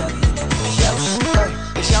advantage of it.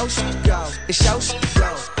 It's your shit, yo. It's your shit, yo.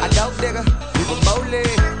 I dope digger, we were both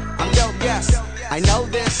lit. I'm dope, yes. I know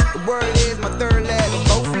this. The word is my third leg of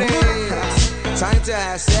both legs. Time to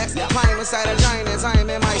have sex. Climb inside a giant time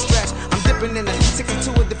in my stretch. I'm dipping in the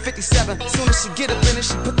 62 with the 57. Soon as she get up in it,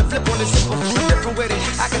 she put the flip on the zipper. I'm different with it.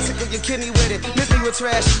 I can tickle your kidney with it. Miss me with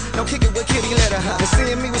trash. Don't kick it with kitty litter. And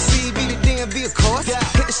seeing me with CB, the DMV, of course.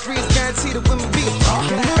 Hit the streets, guaranteed the women be a boss.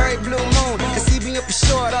 Every blue moon, and CB up the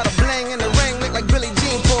short. All the bling in the ring, look like Billie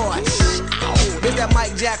Jean for it. There's that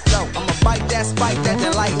Mike Jack flow. I'ma bite that, spike that,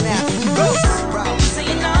 then light now. Go, bro. So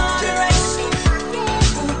you know the right shit.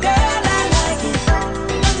 Ooh, girl, I like it.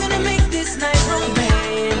 I'm gonna make this night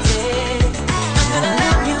romantic. I'm gonna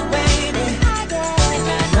love you, baby. And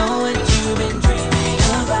I know what you've been dreaming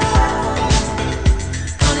about.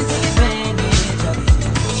 Wanna take advantage of it.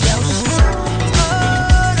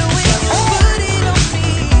 Oh, the way you put it on me.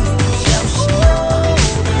 Oh,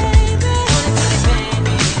 baby. Wanna take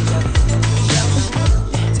advantage of it.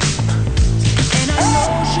 And I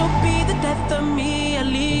know she'll be the death of me. At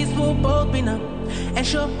least we'll both be numb. And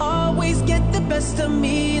she'll always get the best of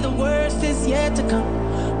me. The worst is yet to come.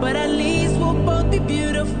 But at least we'll both be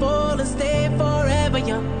beautiful and stay forever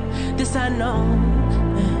young. This I know.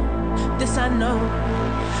 This I know.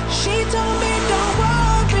 She told me don't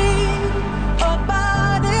worry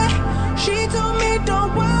about it. She told me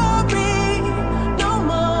don't worry no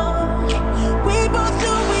more. We both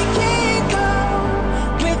know we can't go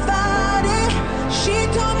without it. She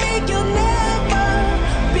told me you'll never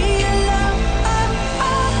be alone.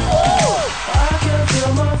 I can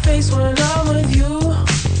feel my face when I'm with you,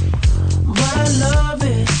 but I love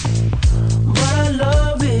it, but I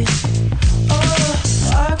love it. Oh,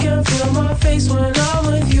 I can feel my face when I'm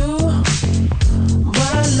with you,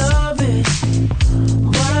 but I love it,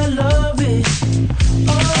 but I love it.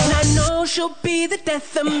 Oh, and I know she'll be the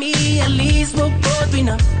death of me. At least we'll both be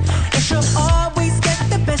numb. And she'll always get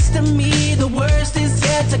the best of me. The worst is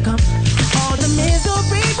yet to come. All the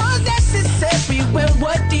misery was necessary when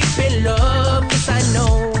we're deep in love. Yes, I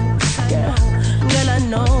know, yeah, girl, I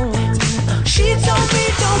know. She told me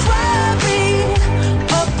don't worry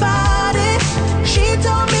about it. She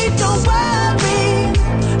told me don't worry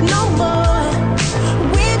no more.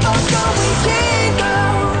 We both know we can't go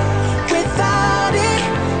without it.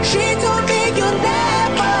 She told me you'll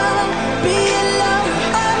never be alone.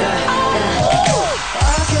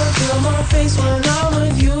 I can feel my face when I'm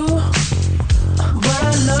with you, but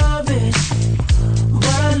I love it,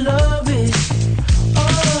 but I love it.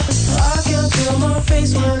 Oh, I can feel my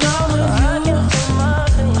face when I'm with you,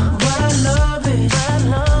 but I love it, but I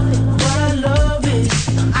love it.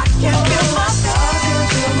 I can feel my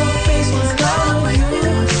face when I'm with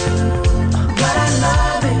you, but I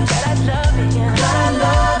love it, but I love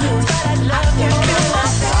it. I can feel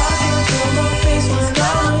my face when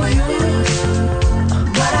I'm with you,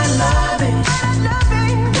 but I love it,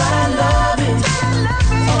 but I love it.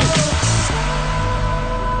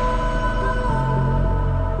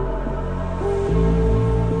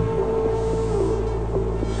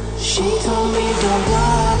 She told me don't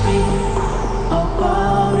worry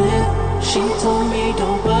about it. She told me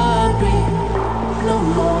don't worry no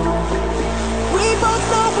more. We both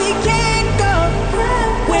know we can't go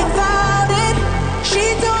without it. She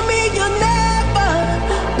told me you'll never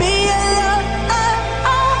be alone.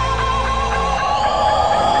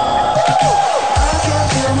 I can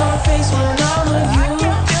feel my face when I'm with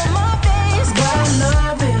you, but I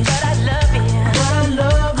love it, but I love it, but I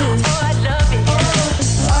love it. Oh, I love it.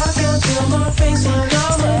 I can feel my face when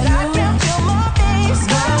I'm with you,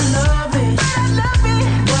 but I love it, but I love it.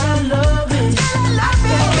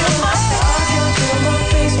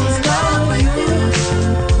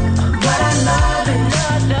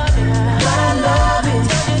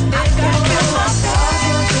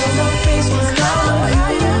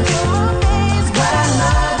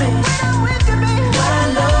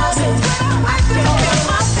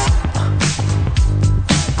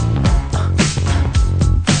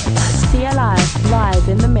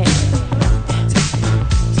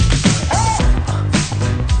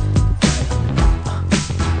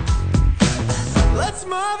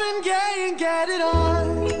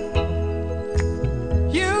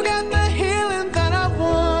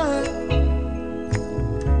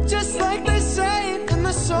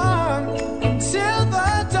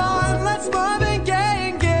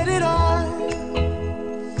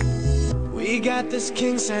 this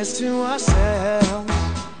king says to ourselves,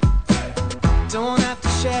 don't have to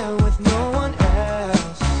share with no one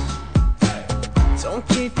else. Don't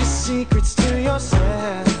keep your secrets to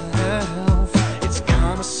yourself. It's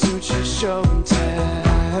Kama Sutra show and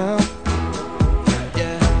tell.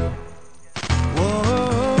 Yeah.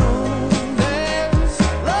 Whoa, there's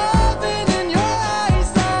loving in your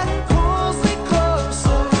eyes that pulls me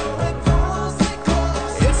closer.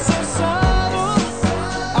 It's so subtle,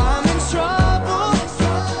 I'm in trouble,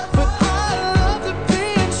 but I love to be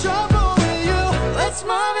in trouble with you. Let's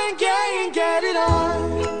Marvin Gaye and get it on.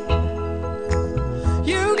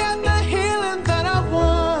 You got the healing that I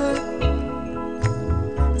want,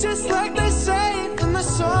 just like they say in the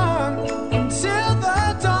song. Until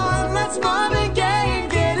the dawn, let's Marvin Gaye and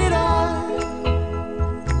get it on.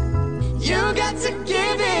 You got to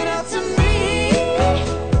give it up to me.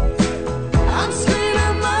 I'm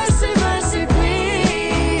screaming mercy, mercy,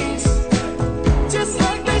 please. Just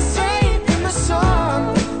like they say in the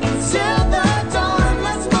song. Until the dawn,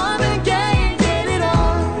 let's Marvin Gaye and get it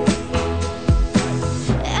on.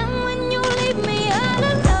 And when you leave me all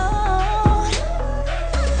alone,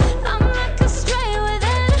 I'm like a stray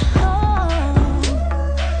without a home.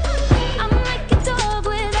 I'm like a dog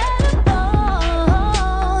without a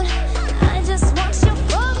bone. I just want you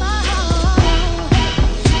for my home.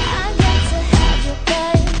 I got to have you,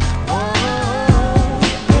 babe. Oh,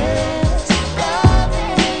 there's love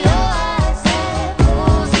in your eyes that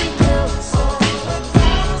pulls me closer.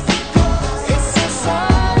 It's so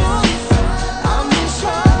subtle, I'm in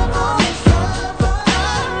trouble, but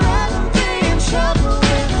I'd rather be in trouble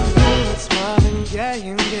with you. Let's Marvin Gaye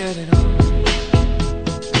and get it on.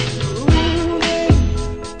 Ooh, babe,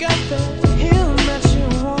 got that healing that you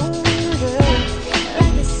want, babe.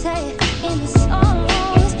 Like they say in the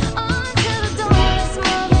songs, on to the dawn, let's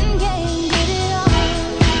Marvin Gaye and get it on.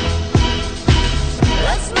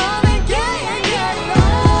 Let's Marvin Gaye and get it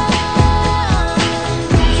on.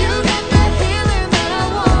 You got that healing that I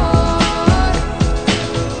want,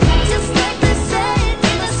 just like they say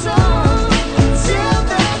in the song. Till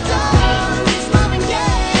the dawn, let's Marvin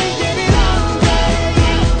Gaye and get it on,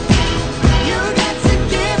 babe. You got to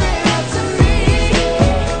give it up to me.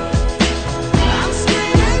 I'm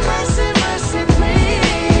screaming mercy, mercy,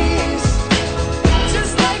 please.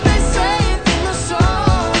 Just like they say in the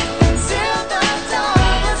song. Till the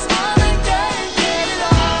dawn, let's Marvin Gaye and get it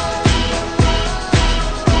on.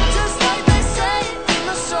 Just like they say in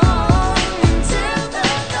the song. Till the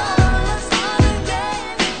dawn, let's Marvin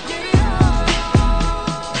Gaye and get it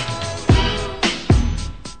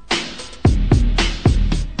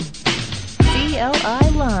CLI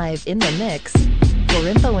Live in the mix. For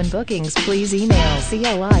info and bookings, please email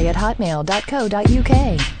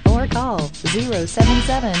cli@hotmail.co.uk or call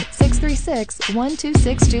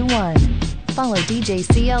 077-636-12621. Follow DJ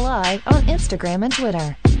CLI on Instagram and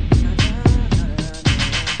Twitter.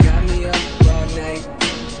 Got me up all night.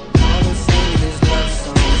 All I'm singing is love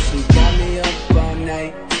songs. She got me up all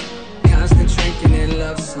night. Constant drinking and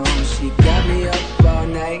love songs. She got me up all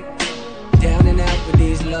night. Down and out with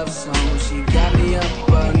these love songs. She got me up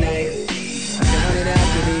all night. Down and out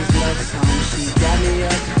with these love songs. She got me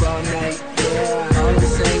up all night. Yeah. All I'm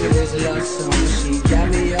singing is love songs. She got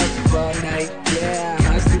me up all night. Yeah.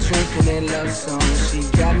 Constant drinking and love songs. She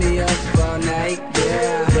got me up all night.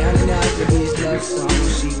 Yeah. Down and out with these love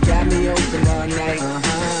songs. She got me open all night.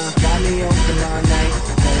 Got me open all night.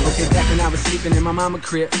 Okay, back when I was sleeping in my mama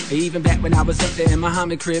crib, or even back when I was up there in my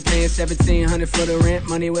Muhammad crib, paying $1,700 for the rent,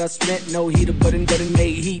 money well spent, no heater, but it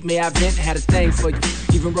made heat. May I vent? Had a thing for you.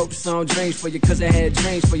 Even wrote the song Dreams for you, cause I had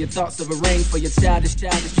dreams for your thoughts of a rain for your childish,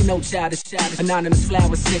 you know childish. Anonymous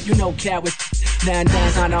flowers sent, you know cowards. 9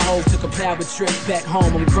 dimes on a hole, took a power trip back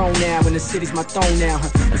home. I'm grown now, and the city's my throne now.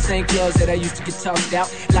 The same clubs that I used to get tossed out.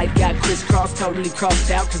 Life got crisscrossed, totally crossed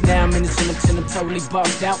out. Cause now I'm in the gym until I'm totally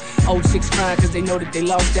bossed out. Old chicks crying cause they know that they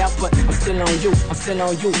lost out. But I'm still on you, I'm still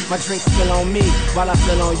on you. My drink's still on me, while I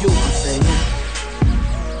feel on you. I'm saying,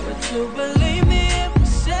 Would you believe me if I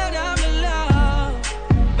said I'm in love?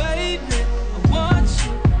 Baby, I want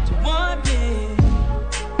you to want me.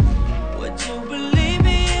 Would you believe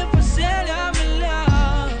me if I said I'm in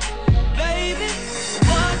love? Baby, I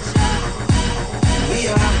want you. we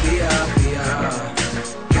are.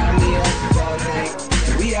 Got me up all night.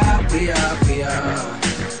 We are.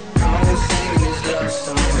 All I'm singing is love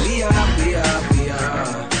songs. We are. Got me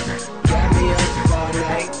up all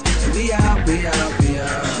night. We are.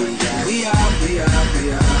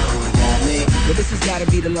 But this has gotta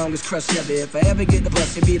be the longest crush ever. If I ever get the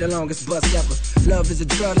bus, it be the longest bus ever. Love is a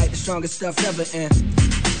drug like the strongest stuff ever. And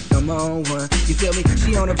I'm on one. You feel me?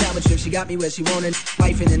 She on a power trip, she got me where she wanted.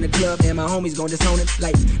 Wifing in the club, and my homies gon' disown it.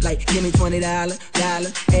 Like, give me $20,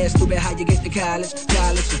 ass stupid, how you get to college?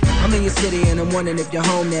 I'm in your city and I'm wondering if you're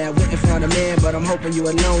home now. Went and found a man, but I'm hoping you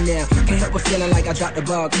alone now. Can't help but feeling like I dropped the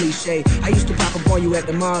ball, cliche. I used to pop up on you at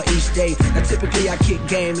the mall each day. Now typically I kick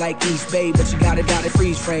game like East Bay, but you got it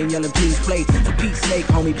freeze frame, yelling please play. For Pete's sake,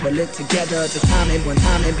 homie, pull it together. Just time and one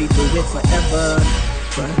time and be through it forever.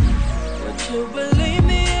 Would you believe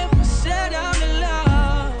me if I said I'm in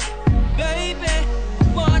love? Baby,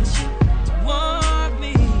 want you to want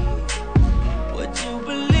me. Would you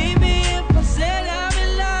believe me if I said I'm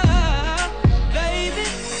in love? Baby,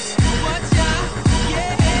 want ya?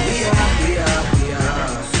 Yeah. We are.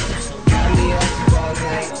 Got me up all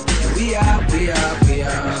night. We are.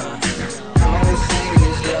 Always singing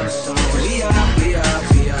this love song. We are. Got me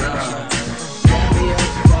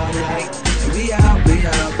up all night. We are.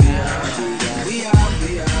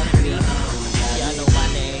 Y'all know my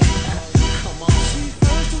name. Come on.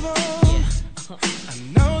 First of all, I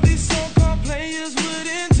know these so-called players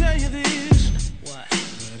wouldn't tell you this. What?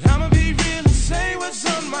 But I'ma be real and say what's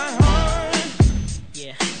on my heart.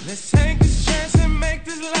 Yeah. Let's take this chance and make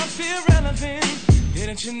this love feel relevant.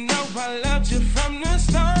 Didn't you know I loved you from the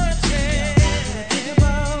start? Yeah. Think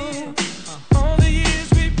about all the years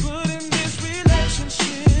we put in this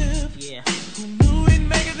relationship. Yeah. Who knew we'd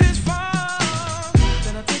make it this far?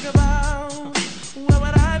 Then I think about where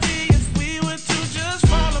would I be if we were to just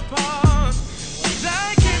fall apart? 'Cause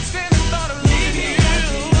I can't stand the thought of leaving you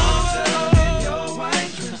alone in your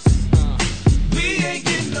white dress. We ain't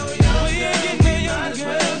getting no younger. We ain't getting no younger,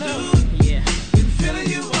 girl. Yeah. Been feeling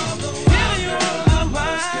you all the while.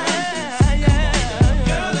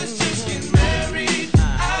 Girl, let's just get married.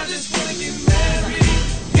 I just wanna get married.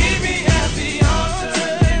 Meet me at the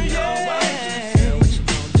altar in your white dress.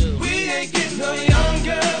 We ain't getting no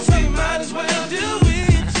younger, so we might as well do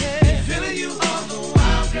it. Been feeling you all the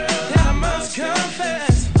while, girl. I must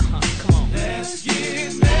confess. Come on. Let's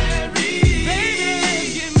get married.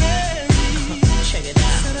 Baby, get married. Check it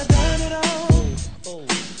out. Said I've done it all. Oh.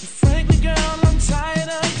 Frankly, girl, I'm tired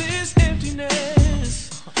of this emptiness.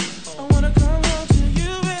 I wanna come home to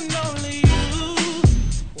you and only you.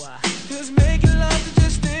 Why? 'Cause making love to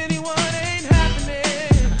just anyone ain't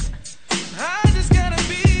happening. I just gotta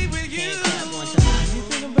be with you. You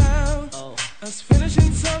think about us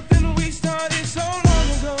finishing something we started so long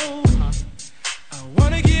ago. I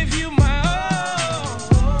wanna give you my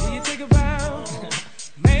all. You think about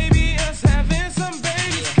maybe us having some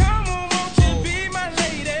babies. Come on, won't you be my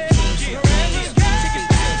lady? Forever,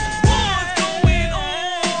 what's going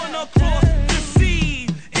on across the sea?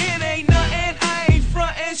 It ain't nothing, I ain't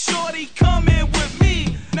frontin', shorty, come in with me.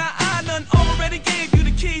 Now I done already gave you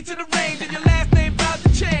the key to the range, and your last name about to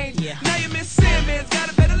change. Yeah. Now you Miss Simmons, got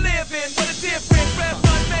a better living, what a difference Red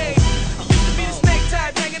Bud made. You used to be the snake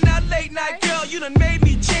type, hanging out late night, girl, you done made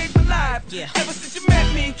me change my life. Yeah. Ever since you met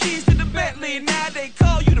me, keys to the Bentley, now they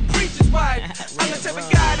call you the preacher's wife. I'm the type of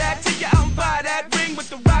guy that take you out and buy that ring with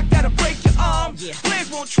the rock that'll break your arm. Yeah. Players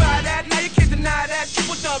won't try that, now you can't deny that.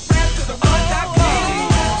 Triple dub rap to the run.com.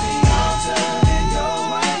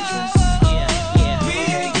 Yeah. We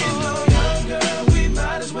ain't getting no younger, we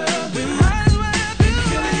might as well do.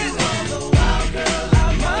 Feeling you all the while, girl, I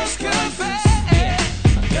must confess.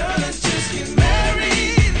 Girl, let's just get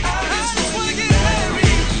married. I just wanna get married.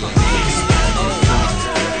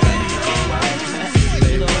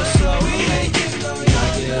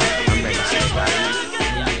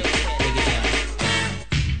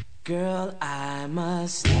 Girl, I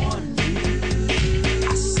must warn you.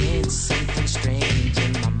 I sense something strange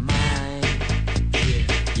in my mind.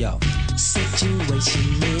 Yo,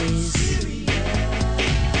 situation is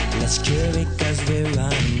let's cure it 'cause we're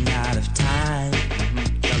running out of time.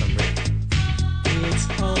 It's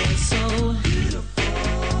all so beautiful.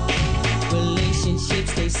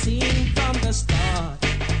 Relationships, they seem from the start.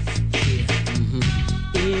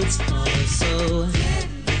 It's all so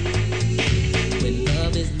when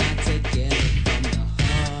love is not together from the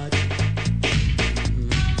heart.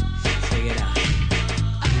 Check it out.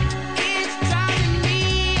 It's driving me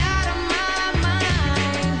out of my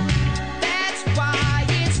mind. That's why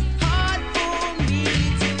it's hard for me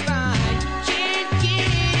to find. Can't get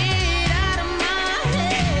it out of my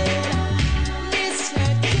head. Miss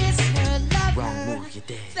her, kiss her, love Wrong her. move, you're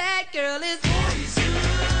dead. That girl is poison.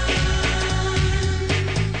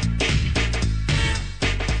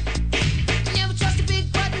 Never trust a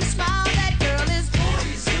big button smile. That girl is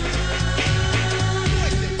poison.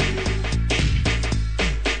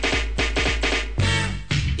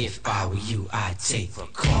 If I were you, I'd take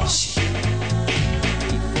precaution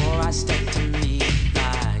before I step to meet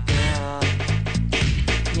my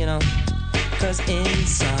 'Cause in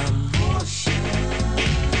some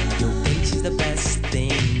you'll think she's the best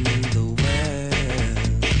thing in the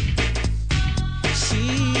world.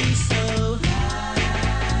 She's so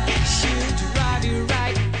she'll drive you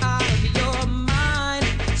right out of your mind,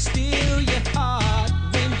 steal your heart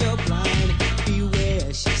when you're blind.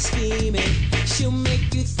 Beware, she's scheming, she'll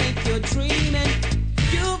make you think you're dreaming.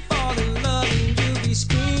 You'll fall in love and you'll be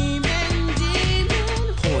screaming,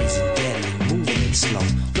 demon. Poison, deadly, moving it slow.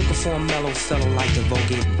 Looking for a mellow fella like the Vogue,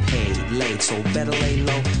 getting paid, laid, so better lay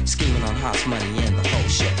low. Scheming on house money and the whole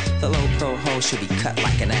show. The low pro hoe should be cut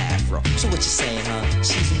like an afro. So what you saying, huh?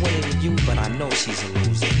 She's winning with you, but I know she's a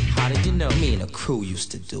loser. How did you know? Me and the crew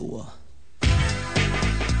used to do her.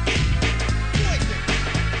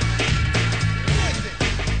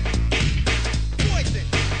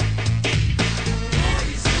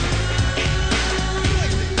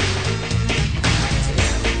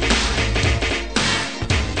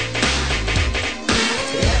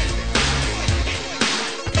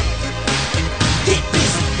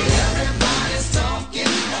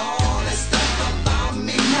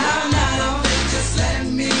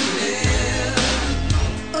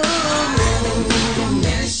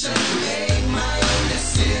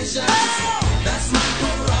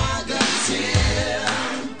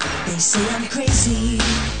 Say I'm crazy,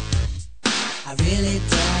 I really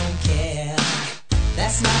don't care.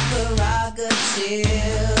 That's my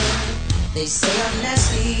prerogative. They say I'm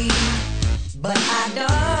nasty, but I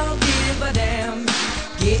don't give a damn.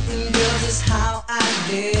 Getting girls is how I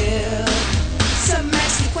live. Some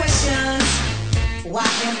ask me questions, why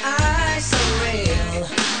am I so real?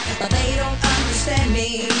 But they don't understand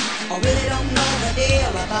me, or really don't know the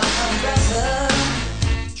deal about a brother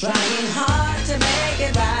trying hard to make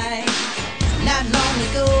it right. Not long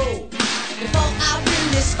ago, before I win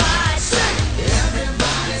this fight,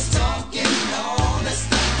 everybody's talking all this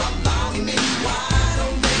stuff about me. Why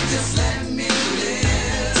don't they just let me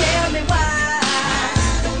live? Tell me why.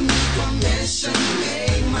 I don't need permission to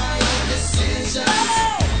make my own decisions.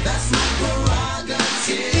 Oh, that's my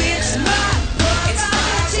prerogative. It's my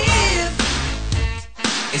prerogative.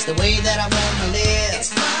 It's the way that I wanna live.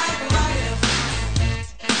 It's my prerogative.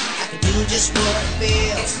 I can do just what I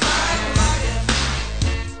feel. It's my prerogative.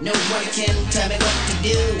 No one can tell me what to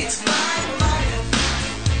do. It's my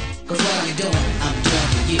prerogative. 'Cause what I'm doing, I'm doing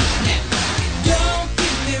for you now. Don't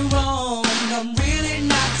get me wrong, I'm really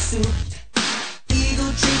not suited. Ego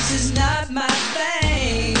trips is not my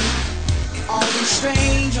thing. All these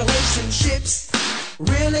strange relationships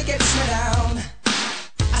really gets me down.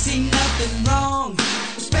 I see nothing wrong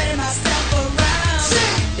with spreading myself around.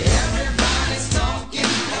 Everybody's talking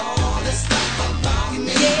all this stuff about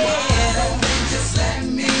me. Yeah. Why don't they just let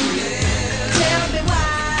me live? Tell me why.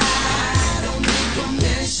 I don't need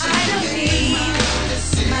permission. I don't need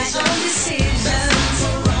my own decisions. That's my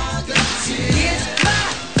prerogative. It's my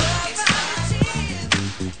prerogative.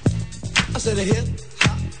 I said a hip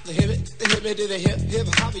hop, the hip it to the hip hip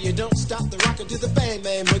hop. You don't stop the rockin' to the bang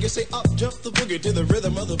bang boogie. Say up jump the boogie to the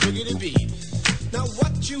rhythm of the boogie to beat. Now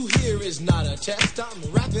what you hear is not a test. I'm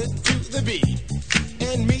rapping to the beat,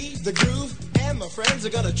 and me, the groove, and my friends are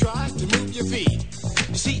gonna try to move your feet.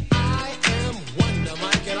 You see, I am Wonder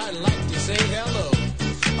Mike, and I like to say hello.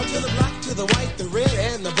 Up to the black, to the white, the red,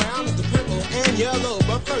 and the brown, and the purple, and yellow.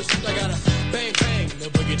 But first, I gotta bang bang the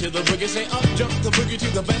boogie to the boogie. Say up jump the boogie to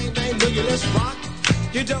the bang bang boogie. Let's rock.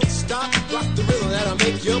 You don't stop, rock the rhythm that'll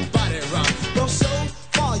make your body rock. Well, so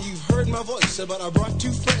far you've heard my voice, but I brought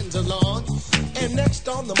two friends along. And next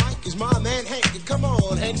on the mic is my man Hank. Come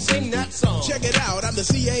on, Hank, sing that song. Check it out, I'm the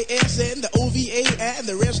CASN, the OVA, and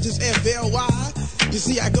the rest is FLY. You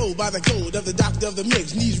see, I go by the code of the doctor of the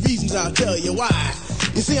mix, and these reasons I'll tell you why.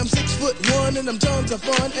 You see, I'm 6'1", and I'm tons of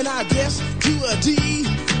fun, and I dress to a D.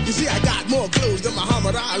 You see, I got more clothes than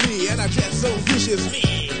Muhammad Ali, and I dress so vicious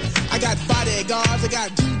me. I got bodyguards, I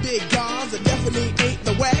got two big guns, that definitely ain't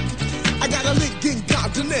the whack. I got a Lincoln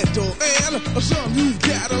Continental and a sunroof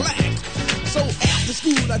Cadillac. So after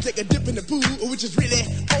school, I take a dip in the pool, which is really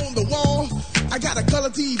on the wall. I got a color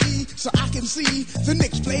TV so I can see the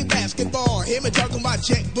Knicks play basketball. Hear me talking about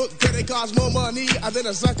checkbook, credit cards, more money than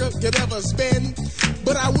a sucker could ever spend.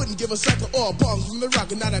 But I wouldn't give a sucker or a bum from the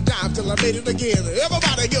rock and not a dime till I made it again.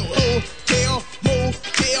 Everybody go, hotel,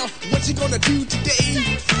 motel, what you gonna do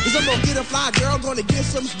today? Is I'm gonna get a fly girl, gonna get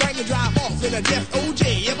some spank and drive off in a death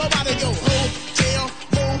OJ. Everybody go, hotel,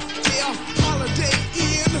 motel, holiday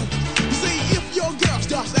inn. You see, if your girl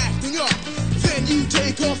starts acting up, then you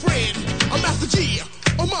take her friend. I'm Master G,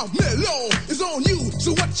 my mellow is on you,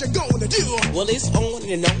 so what you gonna do? Well, it's on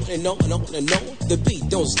and on and on and on and on. The beat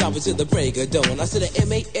don't stop until the break of dawn. I said a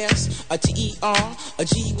M-A-S, a T-E-R, a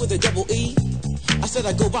G with a double E. I said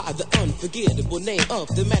I go by the unforgettable name of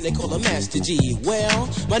the man they call a Master G. Well,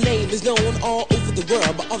 my name is known all over the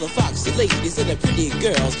world by all the foxy ladies and the pretty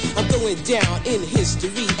girls. I'm going down in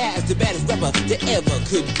history as the baddest rapper that ever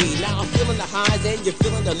could be. Now I'm feeling the highs and you're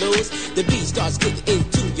feeling the lows. The beat starts getting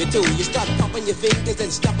into your toe. You start popping your fingers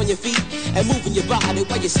and stomping your feet and moving your body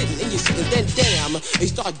while you're sitting and you're sitting. Then damn, you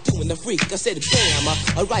start doing the freak. I said bam,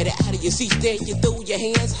 right out of your seat. Then you throw your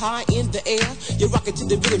hands high in the air. You rock it to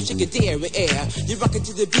the rhythm, shake your dairy air. You rock it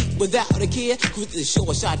to the beat without a care. Cruise the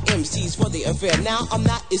short shot MCs for the affair. Now I'm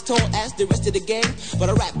not as tall as the rest of the gang, but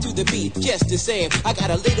I rap to the beat just the same. I got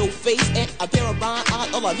a little face and a pair of rhyme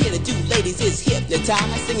eyes. All I'm here to do, ladies, is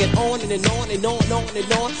hypnotize. Sing it on and on and on and on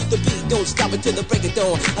and on. The beat don't stop until the break of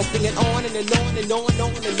dawn. I sing it on and on and on and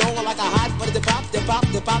on and on like a hot butter. The pop, the pop,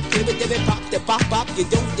 the pop, give it, pop, the pop, pop. You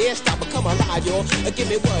don't dare stop or come alive, y'all. Give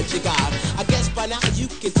me what you got. I guess by now you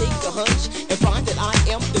can take a hunch and find that I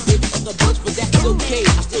am the baby of the bunch, but that's okay.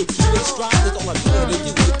 I still keep it strong. That's all I'm here to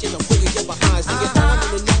do. Is just a boogie, get behind, sing it on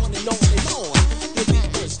and on and on and on. The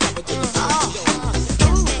beat don't stop until the break of dawn.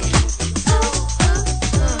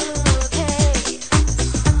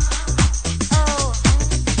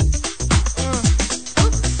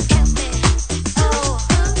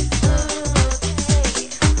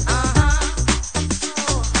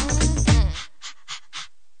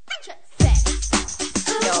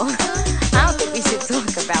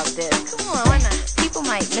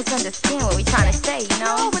 Misunderstand what we trying to say, you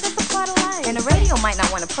know? No, but that's a part of life. And the radio might not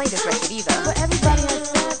want to play this record either. But everybody has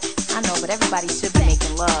sex. I know, but everybody should be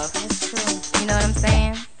making love. That's true. You know what I'm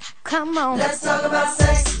saying? Come on. Let's talk about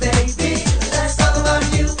sex, baby. Let's talk about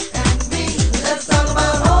you and me. Let's talk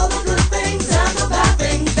about all the good things and the bad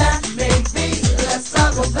things that make me. Let's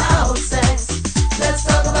talk about sex. Let's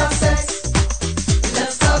talk about sex.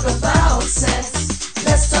 Let's talk about sex.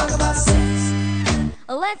 Let's talk about sex.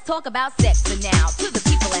 Let's talk about sex for now. To the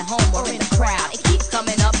people at home or in the crowd, it keeps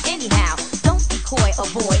coming up anyhow. Don't be coy,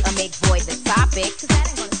 avoid, or make void the topic.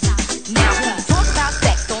 Now when you talk about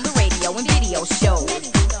sex on the radio and video shows,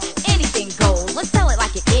 anything goes. Let's tell it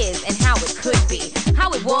like it is and how it could be,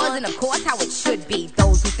 how it was, and of course how it should be.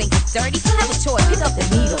 Those who think it's dirty have a choice: pick up the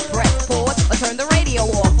needle, press pause, or turn the radio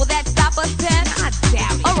off. Will that stop us, Pen? I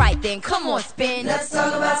doubt it. All right then, come on, spin. Let's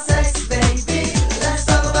talk about sex, baby. Let's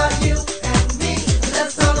talk about you and me.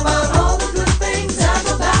 Let's talk about all the good things and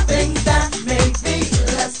the bad things that make me.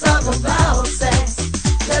 Let's talk about sex.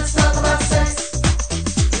 Let's talk about sex.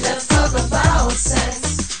 Let's talk about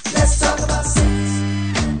sex. Let's talk about sex.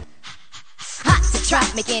 Hot to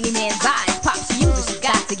trap, make any man's eyes pop. She uses, she's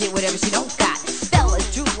got to get whatever she don't got. Fellas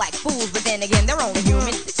droop like fools, but then again, they're only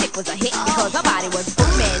human. The chick was a hit because her body was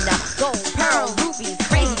booming. Gold, pearl, rubies,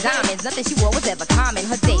 crazy diamonds. Nothing she wore was ever common.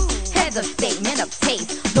 Her dates, heads of state, men of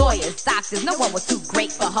taste, lawyers, doctors. No one was too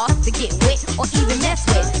great for her to get with or even mess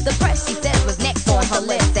with. The press, she said, was next on her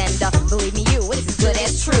list. And believe me, you, it's as good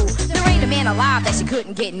as true. There ain't a man alive that she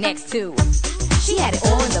couldn't get next to. She had it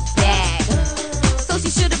all in the bag, so she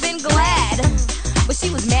should have been glad. But she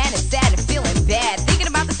was mad and sad and feeling bad, thinking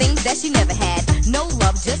about the things that she never had. No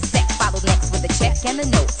love, just sex. Followed next with a check and the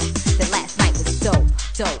notes that last night was dope,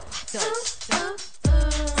 dope, dope.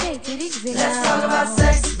 Take it easy. Let's talk about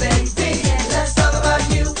sex, baby. Let's talk about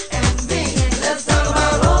you and me. Let's talk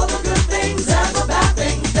about all the good things and the bad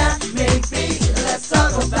things that make me. Let's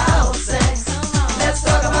talk about sex. Let's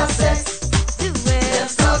talk about sex. Do it.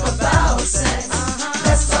 Let's talk about sex.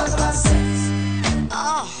 Let's talk about sex.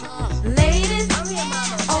 Ladies,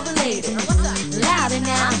 all the ladies, louder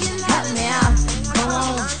now, help me out. Come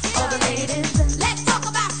on, all the ladies, let's talk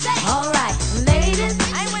about sex. All right, ladies,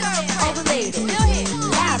 all the ladies,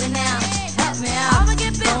 louder now, help me out.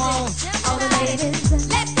 Come on, all the ladies,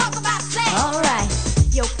 let's talk about sex. All right,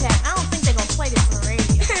 Yo, Pat, I don't think they're gonna play this on the radio.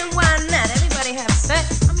 why not? Everybody have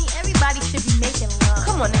sex. I mean, everybody should be making love.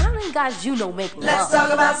 Come on, now, how many guys you know make love? Let's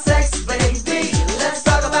talk about sex, baby. Let's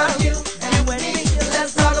talk about you and me.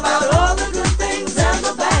 Let's talk about all the good things and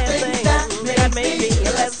the bad things that make me.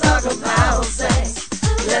 Let's talk about sex.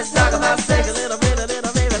 Let's talk about sex. A little bit,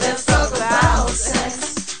 baby. Let's talk about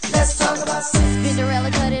sex. Let's talk about sex.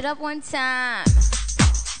 Cinderella cut it up one time.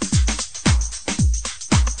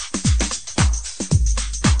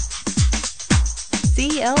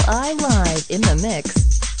 CLI Live in the mix.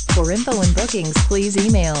 For info and bookings, please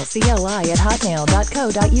email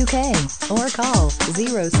cli@hotmail.co.uk or call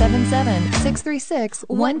 077-636-1261.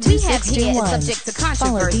 What we have here is subject to controversy.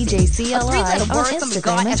 Follow DJ CLI a three-letter on word from Instagram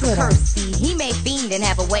God and as a Twitter. curse. See, he may fiend and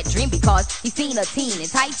have a wet dream because he's seen a teen in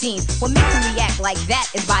tight jeans. What makes him react like that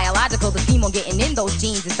is biological. The female getting in those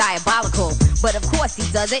jeans is diabolical. But of course he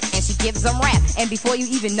does it, and she gives him rap. And before you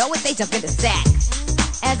even know it, they jump into sack.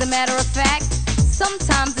 As a matter of fact,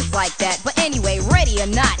 Sometimes it's like that, but anyway, ready or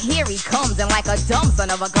not, here he comes, and like a dumb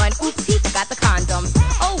son of a gun, oops, he forgot the condoms.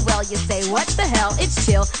 Oh well, you say, what the hell, it's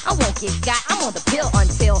chill, I won't get got, I'm on the pill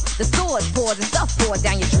until the sword pours and stuff pours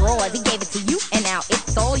down your drawers. He gave it to you, and now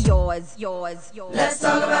it's all yours. Let's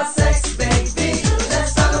talk about sex, baby.